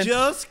I'm saying? I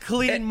just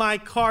cleaned my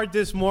car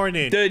this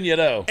morning. Didn't you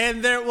know?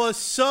 And there was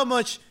so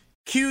much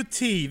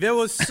QT. There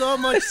was so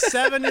much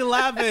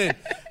 7-Eleven,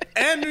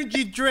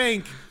 energy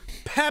drink,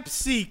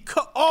 Pepsi.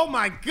 Oh,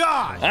 my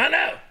God. I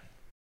know.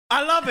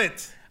 I love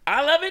it.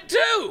 I love it,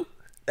 too.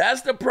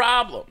 That's the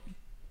problem.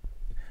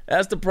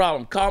 That's the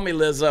problem. Call me,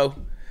 Lizzo.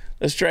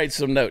 Let's trade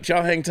some notes.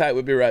 Y'all hang tight.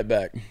 We'll be right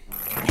back.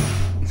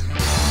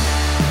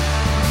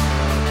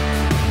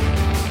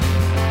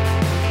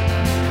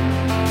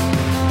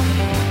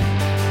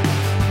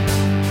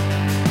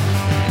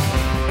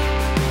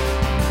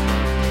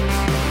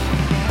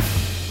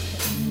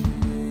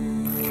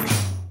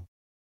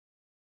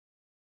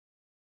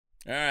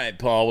 All right,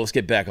 Paul, let's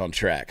get back on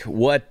track.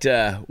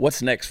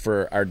 What's next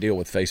for our deal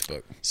with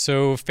Facebook?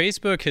 So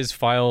Facebook has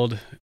filed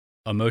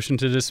a motion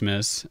to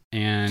dismiss,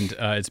 and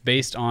it's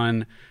based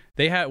on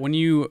when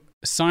you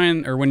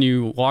sign or when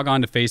you log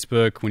on to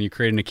Facebook, when you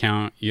create an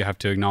account, you have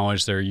to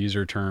acknowledge their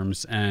user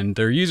terms, and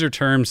their user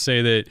terms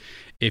say that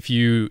if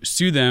you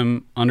sue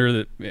them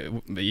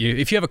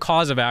if you have a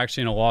cause of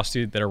action, a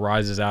lawsuit that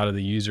arises out of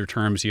the user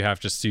terms, you have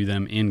to sue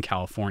them in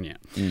California.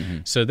 Mm-hmm.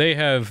 So they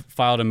have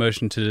filed a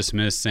motion to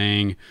dismiss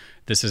saying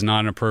this is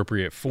not an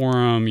appropriate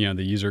forum. You know,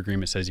 the user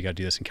agreement says you got to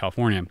do this in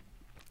California.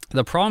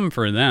 The problem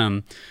for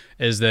them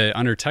is that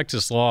under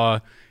Texas law,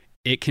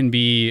 it can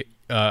be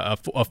a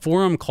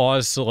forum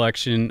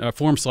selection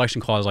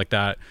clause like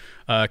that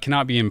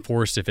cannot be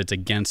enforced if it's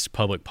against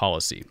public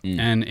policy.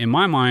 And in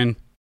my mind,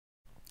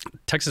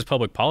 Texas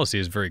public policy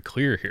is very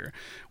clear here.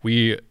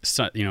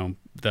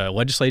 The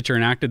legislature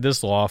enacted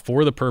this law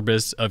for the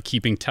purpose of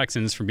keeping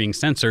Texans from being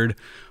censored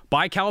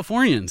by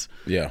Californians.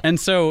 Yeah. And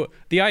so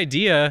the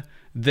idea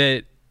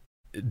that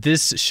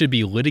this should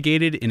be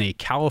litigated in a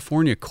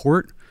California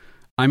court,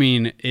 I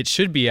mean, it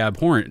should be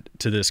abhorrent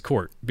to this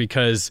court,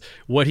 because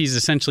what he's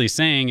essentially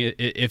saying,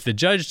 if the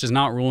judge does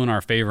not rule in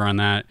our favor on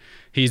that,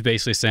 he's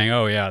basically saying,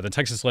 oh yeah, the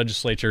Texas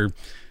legislature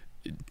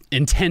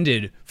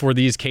intended for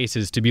these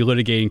cases to be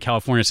litigated in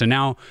California. So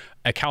now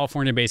a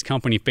California-based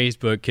company,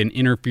 Facebook, can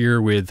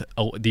interfere with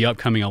the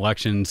upcoming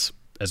elections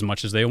as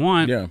much as they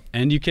want. Yeah.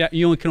 And you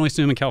only can only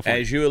sue them in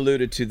California. As you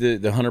alluded to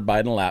the Hunter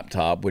Biden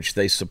laptop, which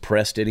they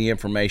suppressed any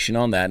information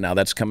on that. Now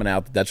that's coming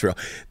out. That's real.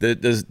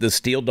 The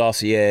Steele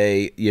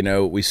dossier, you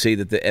know, we see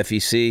that the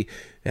FEC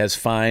has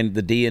fined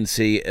the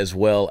DNC as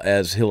well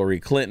as Hillary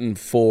Clinton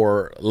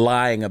for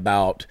lying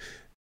about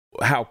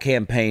how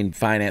campaign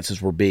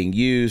finances were being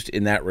used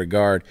in that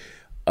regard.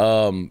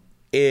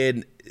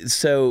 And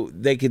so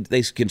they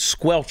can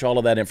squelch all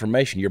of that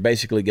information. You're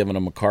basically giving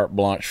them a carte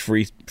blanche,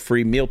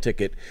 free meal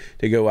ticket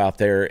to go out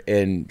there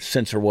and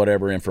censor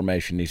whatever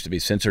information needs to be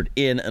censored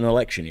in an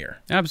election year.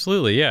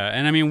 Absolutely, yeah.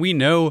 And I mean, we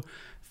know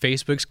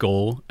Facebook's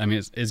goal, I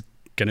mean, is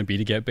going to be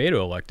to get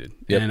Beto elected.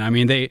 Yep. And I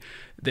mean, they're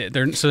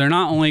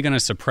not only going to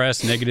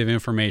suppress negative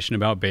information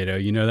about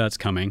Beto, you know that's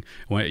coming.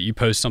 When you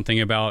post something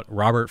about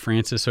Robert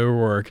Francis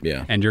O'Rourke,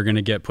 and you're going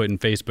to get put in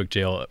Facebook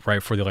jail right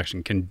before the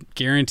election. Can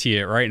guarantee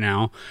it right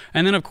now.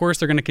 And then, of course,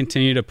 they're going to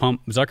continue to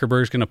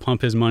Zuckerberg's going to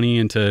pump his money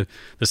into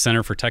the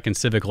Center for Tech and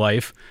Civic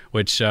Life,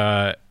 which,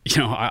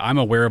 I'm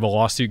aware of a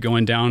lawsuit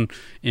going down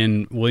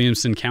in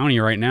Williamson County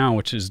right now,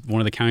 which is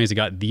one of the counties that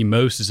got the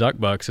most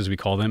Zuck bucks, as we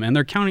call them. And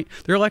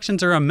their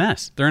elections are a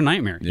mess. They're a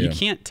nightmare. Yeah. You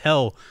can't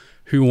tell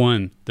who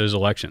won those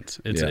elections.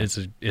 It's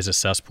Yeah. it's a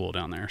cesspool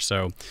down there.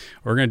 So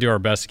we're going to do our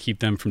best to keep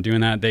them from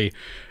doing that. They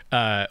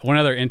one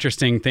other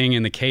interesting thing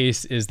in the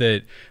case is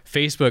that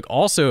Facebook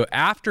also,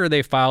 after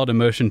they filed a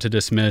motion to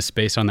dismiss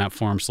based on that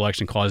forum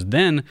selection clause,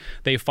 then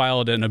they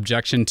filed an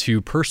objection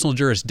to personal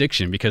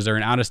jurisdiction because they're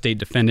an out-of-state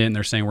defendant and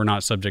they're saying we're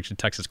not subject to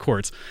Texas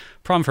courts.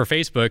 Problem for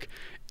Facebook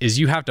is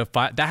you have to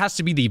that has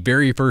to be the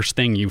very first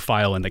thing you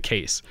file in the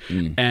case,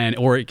 and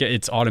or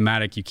it's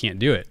automatic. You can't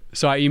do it.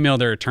 So I emailed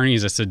their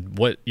attorneys. I said,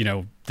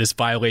 this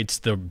violates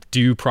the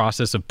due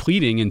process of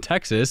pleading in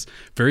Texas.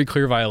 Very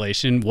clear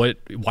violation.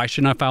 Why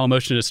shouldn't I file a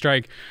motion to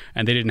strike?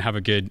 And they didn't have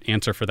a good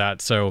answer for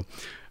that. So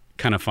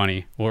kind of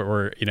funny,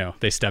 or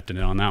they stepped in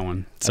it on that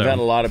one. So I've had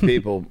a lot of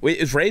people.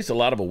 It's raised a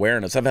lot of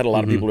awareness. I've had a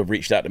lot of people who've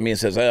reached out to me and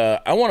says,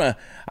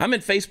 I'm in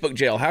Facebook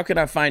jail. How can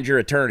I find your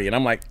attorney? And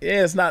I'm like,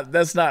 that's not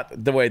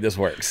the way this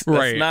works. That's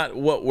Right. not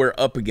what we're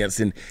up against.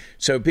 And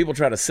so people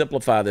try to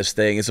simplify this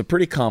thing. It's a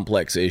pretty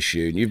complex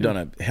issue, and you've done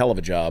a hell of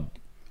a job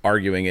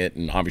arguing it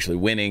and obviously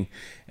winning.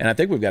 And I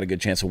think we've got a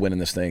good chance of winning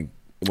this thing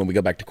when we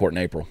go back to court in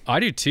April. I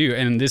do too.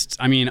 And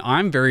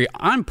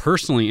I'm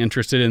personally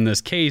interested in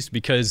this case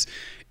because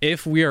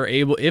if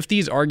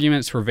these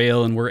arguments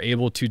prevail and we're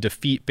able to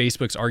defeat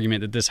Facebook's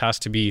argument that this has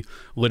to be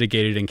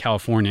litigated in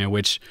California,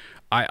 which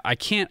I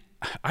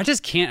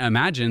just can't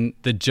imagine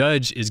the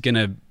judge is going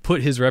to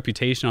put his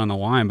reputation on the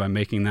line by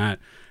making that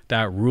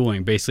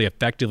ruling, basically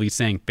effectively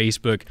saying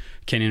Facebook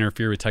can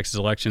interfere with Texas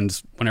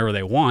elections whenever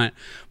they want.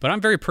 But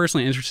I'm very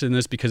personally interested in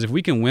this because if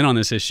we can win on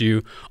this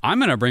issue, I'm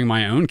going to bring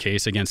my own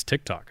case against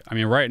TikTok. I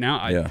mean, right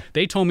now,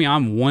 they told me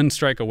I'm one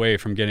strike away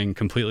from getting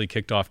completely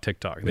kicked off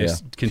TikTok. They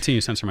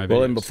continue to censor my videos.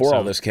 Well, and before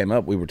all this came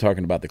up, we were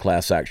talking about the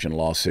class action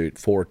lawsuit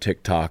for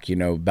TikTok,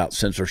 about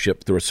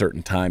censorship through a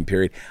certain time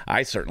period.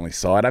 I certainly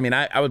saw it. I mean,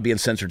 I was being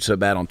censored so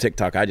bad on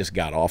TikTok, I just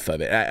got off of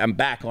it. I'm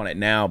back on it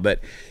now, but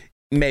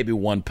maybe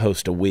one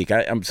post a week.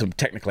 So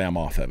technically I'm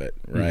off of it,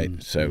 right?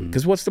 So,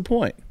 because what's the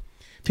point?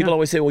 People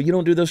always say, well, you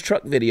don't do those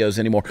truck videos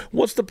anymore.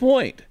 What's the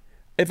point?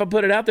 If I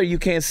put it out there, you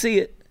can't see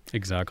it.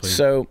 Exactly.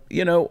 So,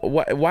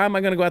 why am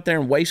I going to go out there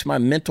and waste my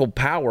mental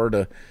power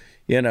to,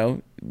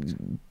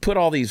 put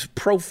all these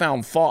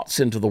profound thoughts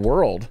into the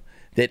world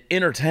that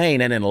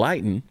entertain and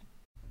enlighten,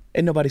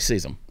 and nobody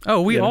sees them?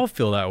 Oh, we all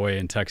feel that way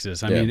in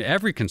Texas. I mean,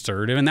 every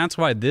conservative, and that's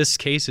why this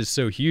case is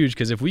so huge,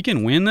 because if we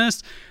can win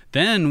this,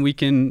 then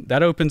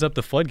that opens up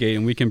the floodgate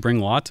and we can bring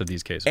lots of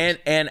these cases.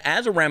 And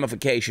as a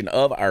ramification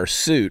of our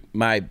suit,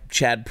 my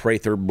Chad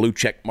Prather blue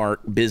check mark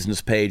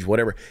business page,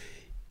 whatever,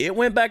 it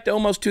went back to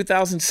almost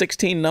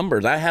 2016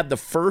 numbers. I had the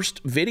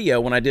first video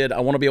when I did I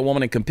Want to Be a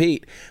Woman and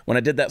Compete. When I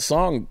did that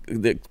song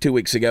 2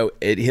 weeks ago,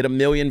 it hit 1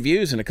 million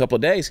views in a couple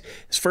of days.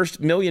 It's the first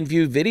 1 million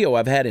view video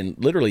I've had in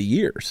literally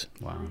years.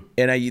 Wow.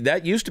 And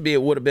that used to be,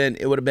 it would have been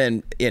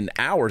in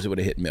hours, it would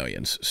have hit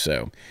millions.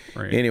 So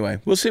Anyway,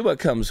 we'll see what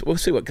comes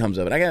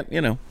of it. I got,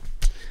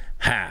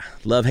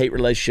 love-hate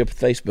relationship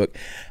with Facebook.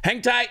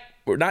 Hang tight.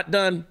 We're not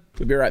done.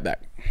 We'll be right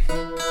back.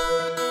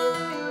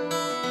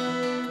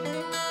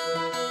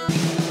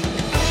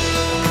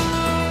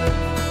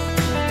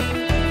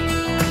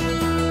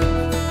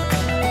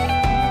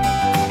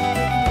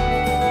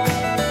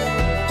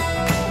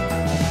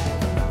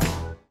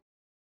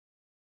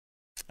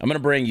 I'm going to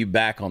bring you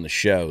back on the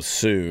show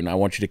soon. I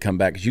want you to come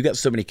back because you got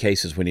so many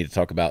cases we need to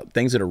talk about,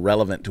 things that are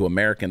relevant to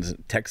Americans,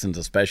 Texans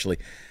especially,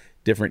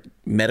 different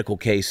medical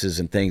cases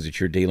and things that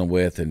you're dealing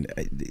with. And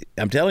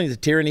I'm telling you, the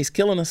tyranny's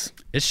killing us.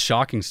 It's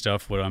shocking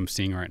stuff what I'm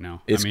seeing right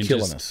now. It's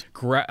killing us.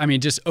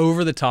 Just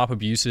over-the-top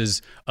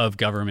abuses of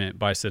government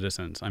by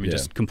citizens.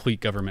 Just complete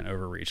government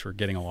overreach. We're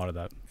getting a lot of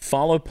that.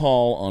 Follow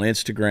Paul on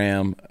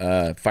Instagram,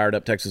 Fired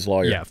Up Texas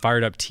Lawyer. Yeah,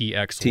 Fired Up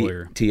TX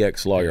Lawyer.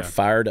 TX Lawyer. Yeah.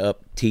 Fired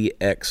Up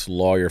TX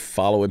Lawyer.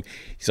 Follow him.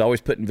 He's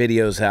always putting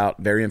videos out,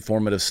 very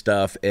informative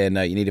stuff, and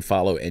you need to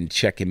follow and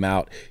check him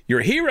out. You're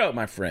a hero,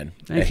 my friend.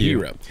 Thank you.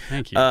 Hero.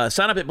 Thank you.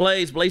 Sign up at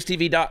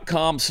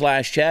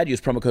blazetv.com/Chad. Use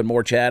promo code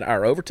MORECHAD.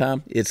 Our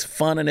overtime. It's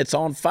fun and it's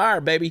on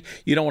fire, baby.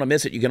 You don't want to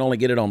miss it. You can only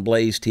get it on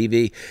Blaze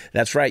TV.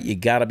 That's right. You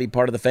got to be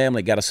part of the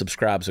family. Got to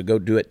subscribe. So go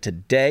do it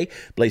today.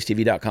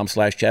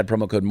 blazetv.com/Chad.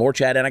 Promo code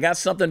MORECHAD. And I got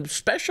something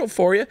special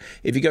for you.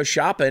 If you go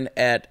shopping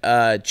at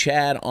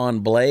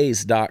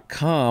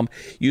chadonblaze.com,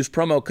 use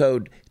promo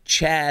code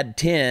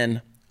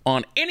CHAD10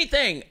 on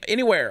anything,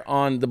 anywhere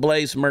on the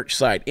Blaze merch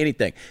site,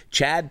 anything.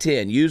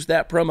 CHAD10. Use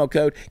that promo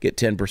code. Get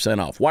 10%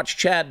 off. Watch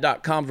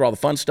chad.com where all the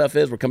fun stuff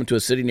is. We're coming to a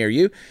city near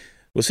you.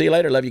 We'll see you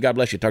later. Love you. God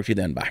bless you. Talk to you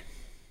then. Bye.